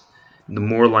dice, the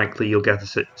more likely you'll get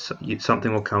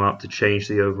something will come up to change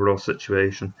the overall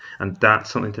situation, and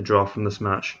that's something to draw from this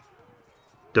match.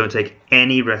 Don't take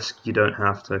any risk you don't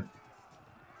have to.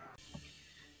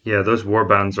 Yeah, those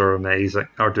warbands are amazing.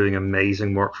 Are doing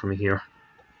amazing work for me here.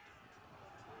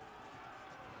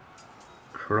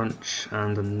 Crunch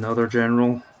and another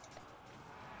general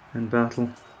in battle.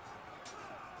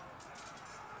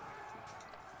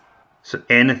 So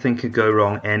anything could go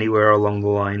wrong anywhere along the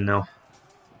line now.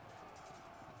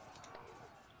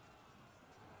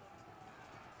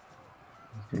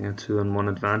 Getting a 2-on-1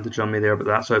 advantage on me there, but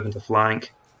that's open to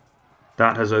flank.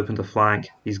 That has opened a flank.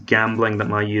 He's gambling that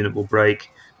my unit will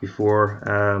break before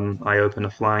I open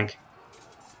a flank.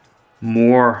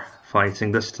 More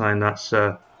fighting this time.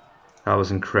 That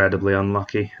was incredibly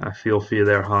unlucky. I feel for you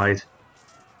there, Hyde.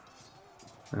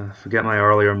 Forget my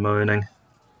earlier moaning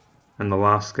in the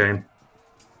last game.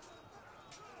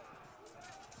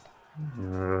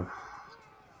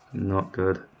 Not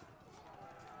good.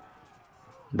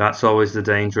 That's always the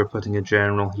danger of putting a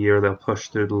general here. They'll push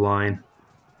through the line.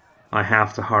 I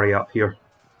have to hurry up here.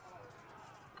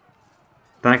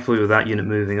 Thankfully, with that unit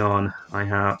moving on,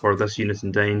 or this unit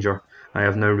in danger, I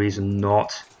have no reason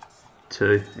not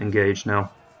to engage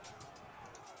now.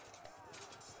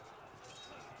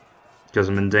 Because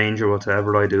I'm in danger,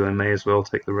 whatever I do, I may as well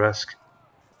take the risk.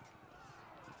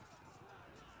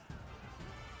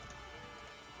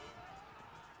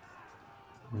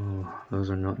 Oh, those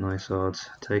are not nice odds.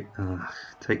 Take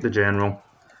the general.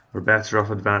 We're better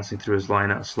off advancing through his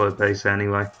line at a slow pace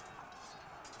anyway.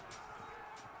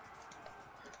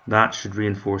 That should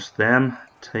reinforce them.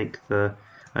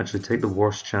 Actually take the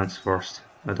worst chance first.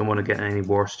 I don't want to get any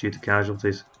worse due to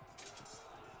casualties.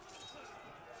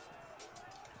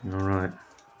 Alright.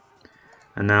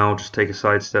 And now just take a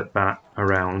side step back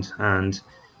around, and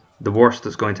the worst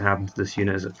that's going to happen to this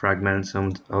unit is it fragments,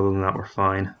 and other than that we're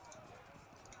fine.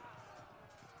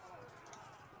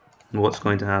 And what's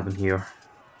going to happen here?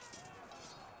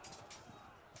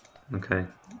 Okay.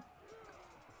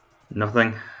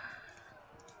 Nothing.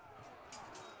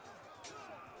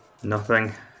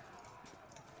 Nothing.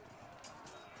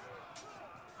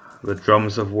 The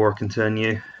drums of war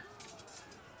continue.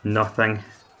 Nothing.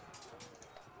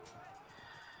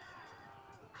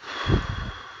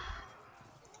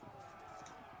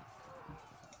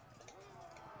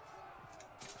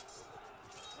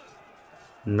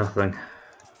 Nothing.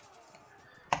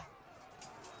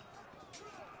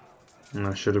 And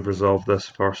I should have resolved this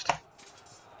first,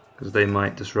 because they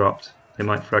might disrupt. They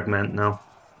might fragment now.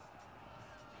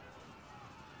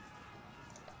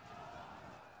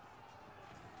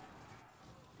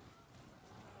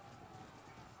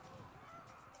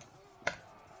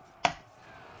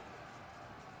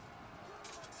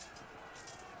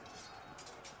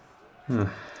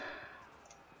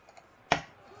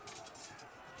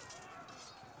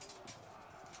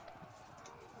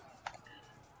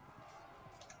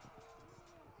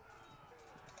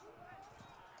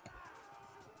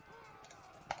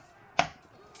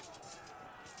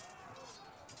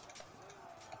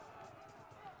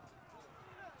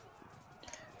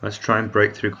 Let's try and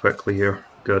break through quickly here.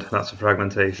 Good, that's a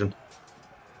fragmentation.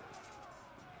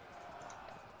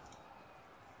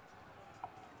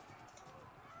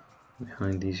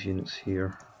 Behind these units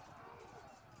here.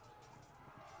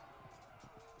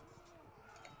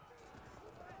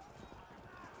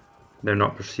 They're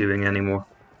not pursuing anymore.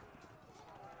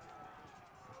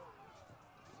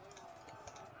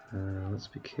 Let's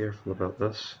be careful about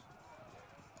this,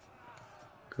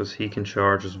 because he can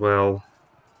charge as well.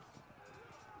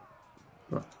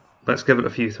 But let's give it a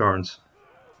few turns.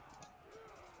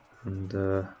 And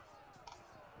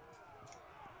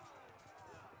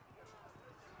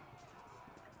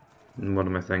what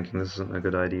am I thinking? This isn't a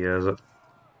good idea, is it?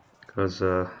 Because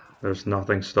there's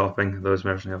nothing stopping those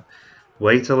mercenaries.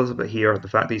 Wait a little bit here. The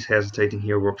fact that he's hesitating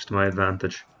here works to my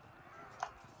advantage.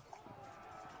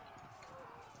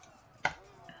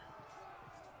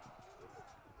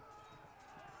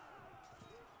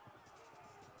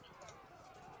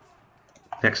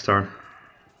 Next turn.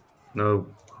 No.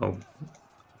 Oh.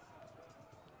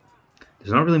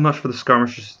 There's not really much for the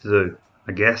skirmishers to do.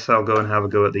 I guess I'll go and have a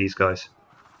go at these guys.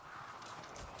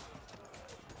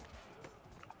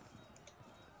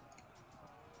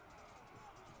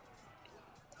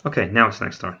 Okay, now it's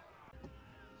next turn.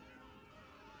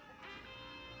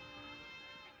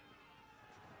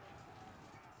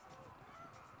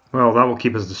 Well, that will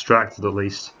keep us distracted at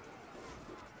least.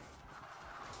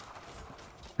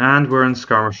 And we're in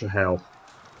skirmisher hell.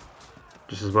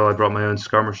 Just as well I brought my own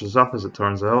skirmishers up, as it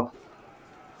turns out.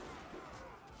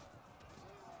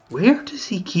 Where does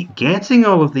he keep getting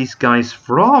all of these guys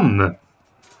from?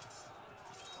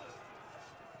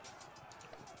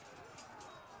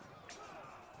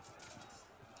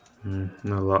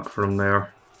 No luck for him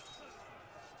there.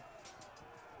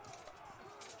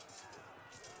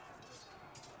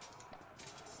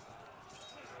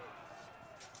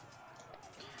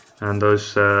 And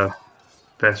those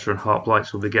veteran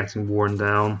hoplites will be getting worn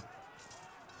down.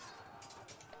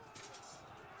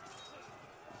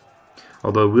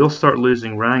 Although we'll start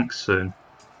losing ranks soon.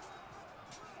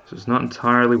 So it's not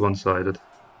entirely one-sided.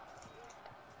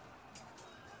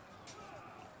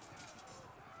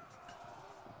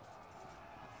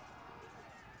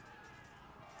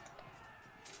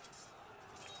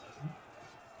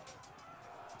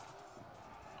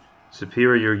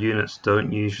 Superior units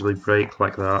don't usually break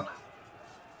like that.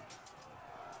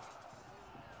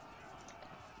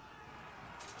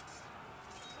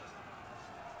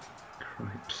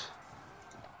 Cripes.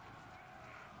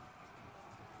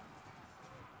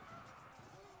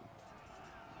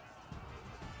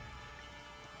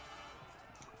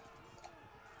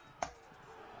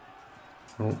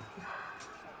 Oh.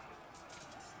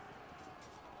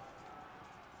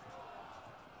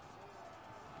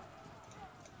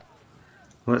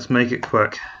 Let's make it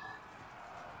quick.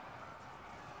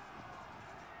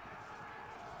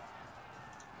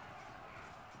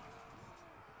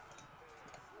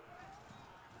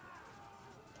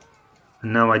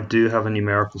 And now I do have a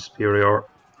numerical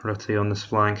superiority on this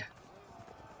flank.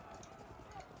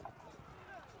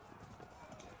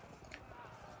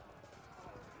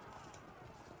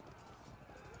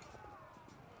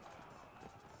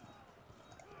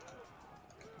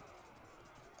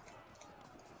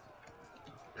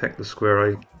 Pick the square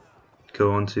I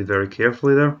go onto very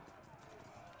carefully there.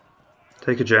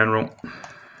 Take a general.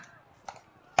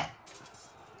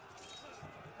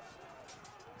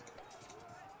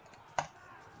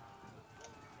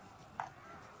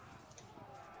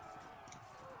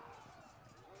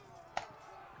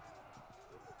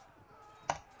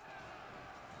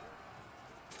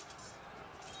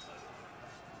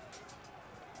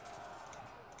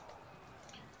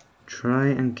 Try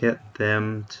and get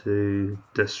them to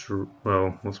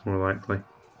well, what's more likely?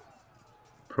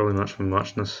 Probably much for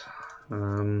muchness.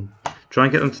 Try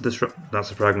and get them to disrupt. That's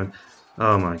a fragment.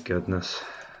 Oh my goodness.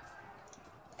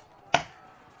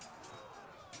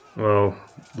 Well,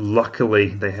 luckily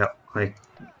they have.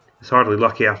 It's hardly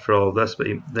lucky after all of this, but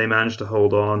they managed to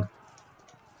hold on.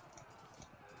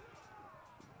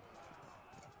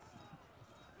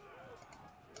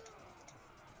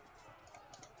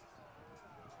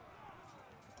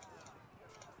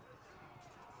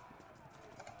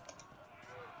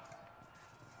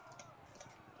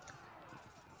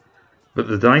 But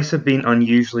the dice have been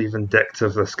unusually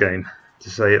vindictive this game,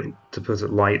 to put it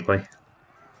lightly.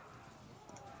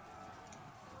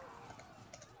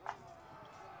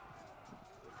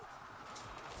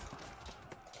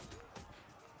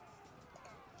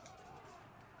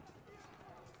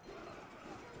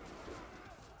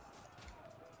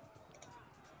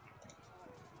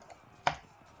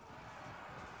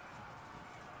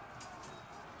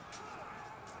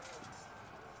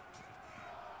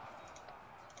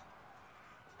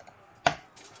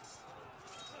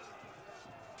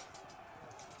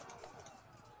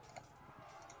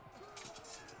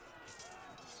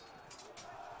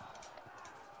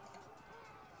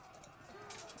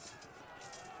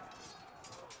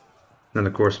 Then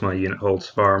of course my unit holds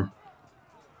firm.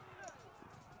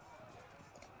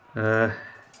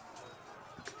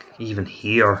 Even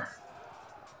here.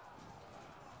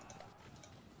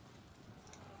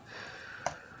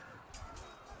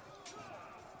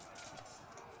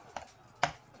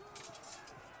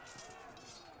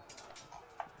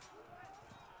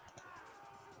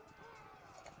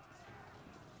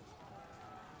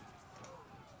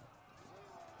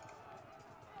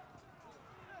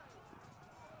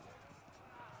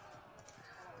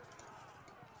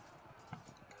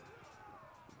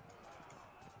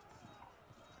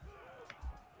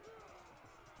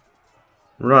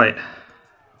 Right.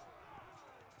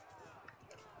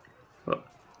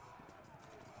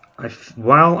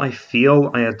 While I feel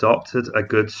I adopted a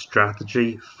good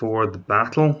strategy for the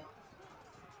battle,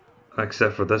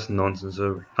 except for this nonsense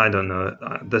over, I don't know.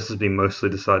 This has been mostly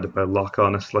decided by luck,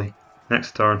 honestly.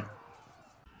 Next turn.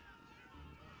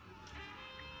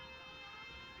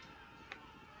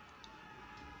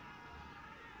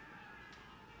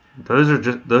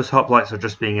 Those hoplites are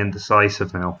just being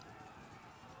indecisive now.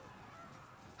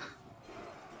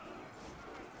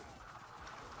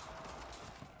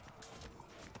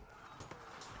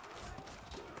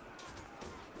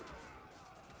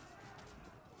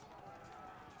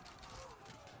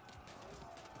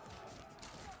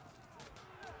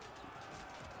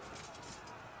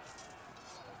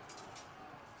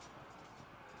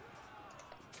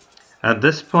 At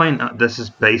this point, this is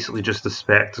basically just a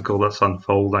spectacle that's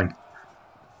unfolding.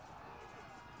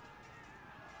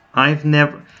 I have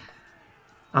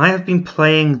been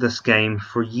playing this game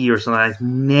for years and I've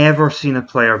never seen a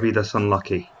player be this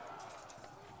unlucky.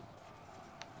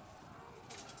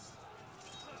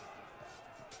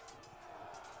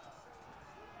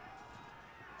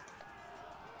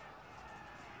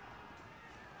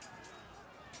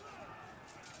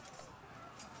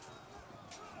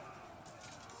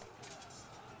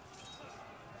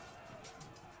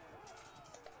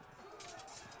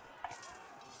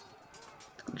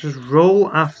 Just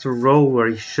roll after roll where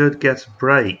he should get a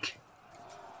break.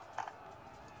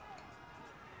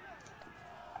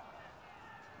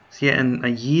 So yeah, in a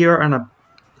year and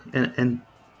I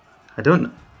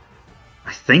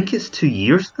think it's 2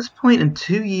 years at this point. In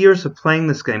 2 years of playing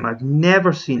this game, I've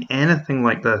never seen anything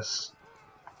like this.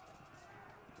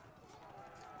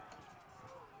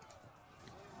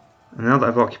 And now that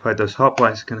I've occupied those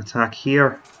hoplites, I can attack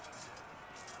here.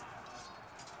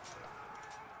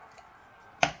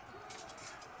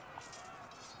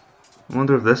 I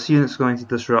wonder if this unit's going to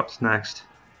disrupt next.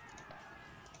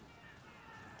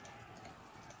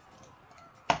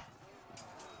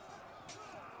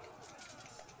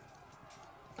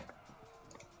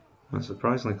 That's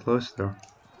surprisingly close there.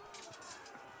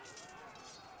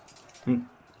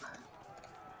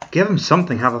 Give him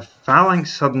something, have a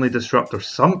phalanx suddenly disrupt or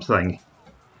something.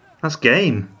 That's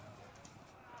game.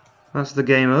 That's the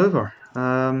game over.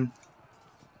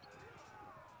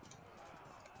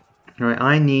 Right,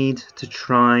 I need to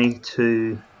try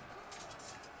to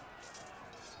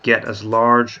get as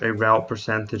large a rout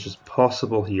percentage as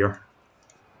possible here.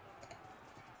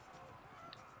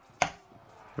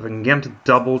 If I can get him to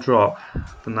double drop,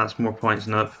 then that's more points.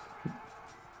 Nope.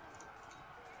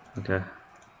 Okay.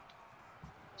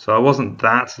 So I wasn't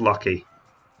that lucky.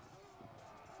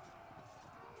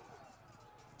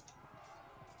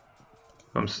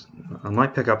 I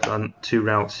might pick up 2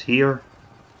 routes here.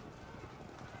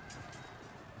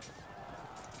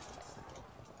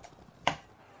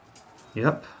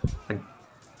 Yep.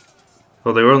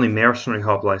 Well, they were only mercenary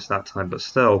hoplites that time, but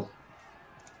still.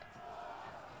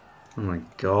 Oh my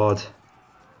god.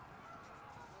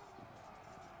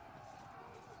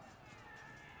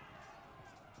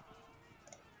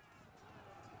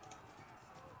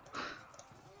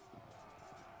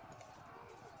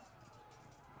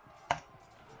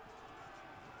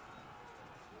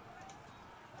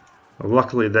 Well,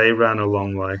 luckily they ran a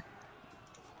long way.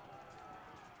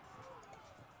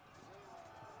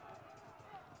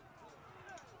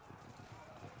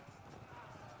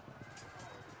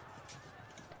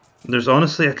 There's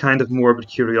honestly a kind of morbid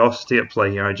curiosity at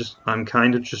play here. I'm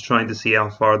kind of just trying to see how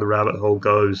far the rabbit hole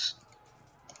goes.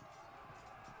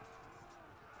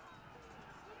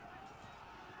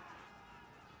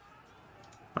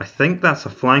 I think that's a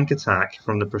flank attack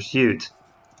from the pursuit.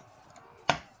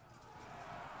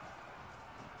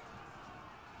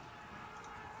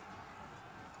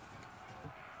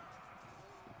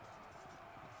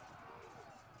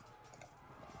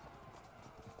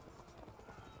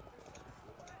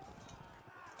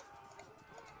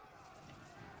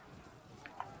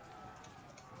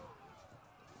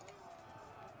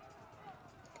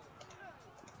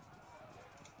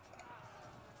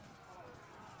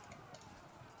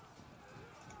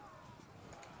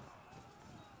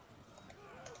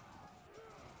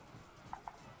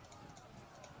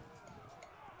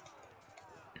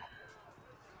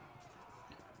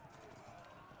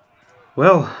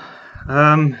 Well,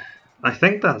 I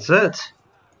think that's it.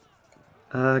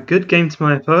 Good game to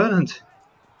my opponent.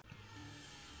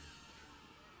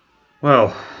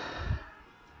 Well,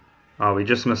 oh, we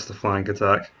just missed the flank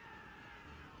attack.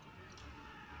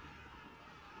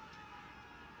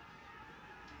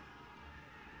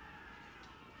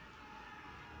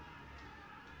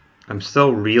 I'm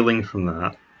still reeling from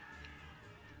that.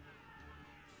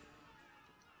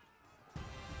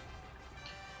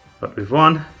 But we've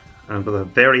won, and with a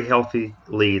very healthy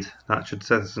lead. That should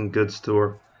set us in good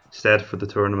stead for the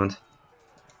tournament.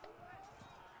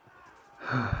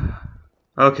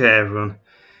 Okay everyone,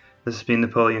 this has been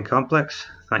Napoleon Complex.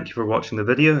 Thank you for watching the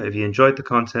video. If you enjoyed the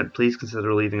content, please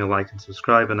consider leaving a like and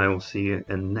subscribe, and I will see you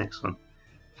in the next one.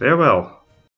 Farewell.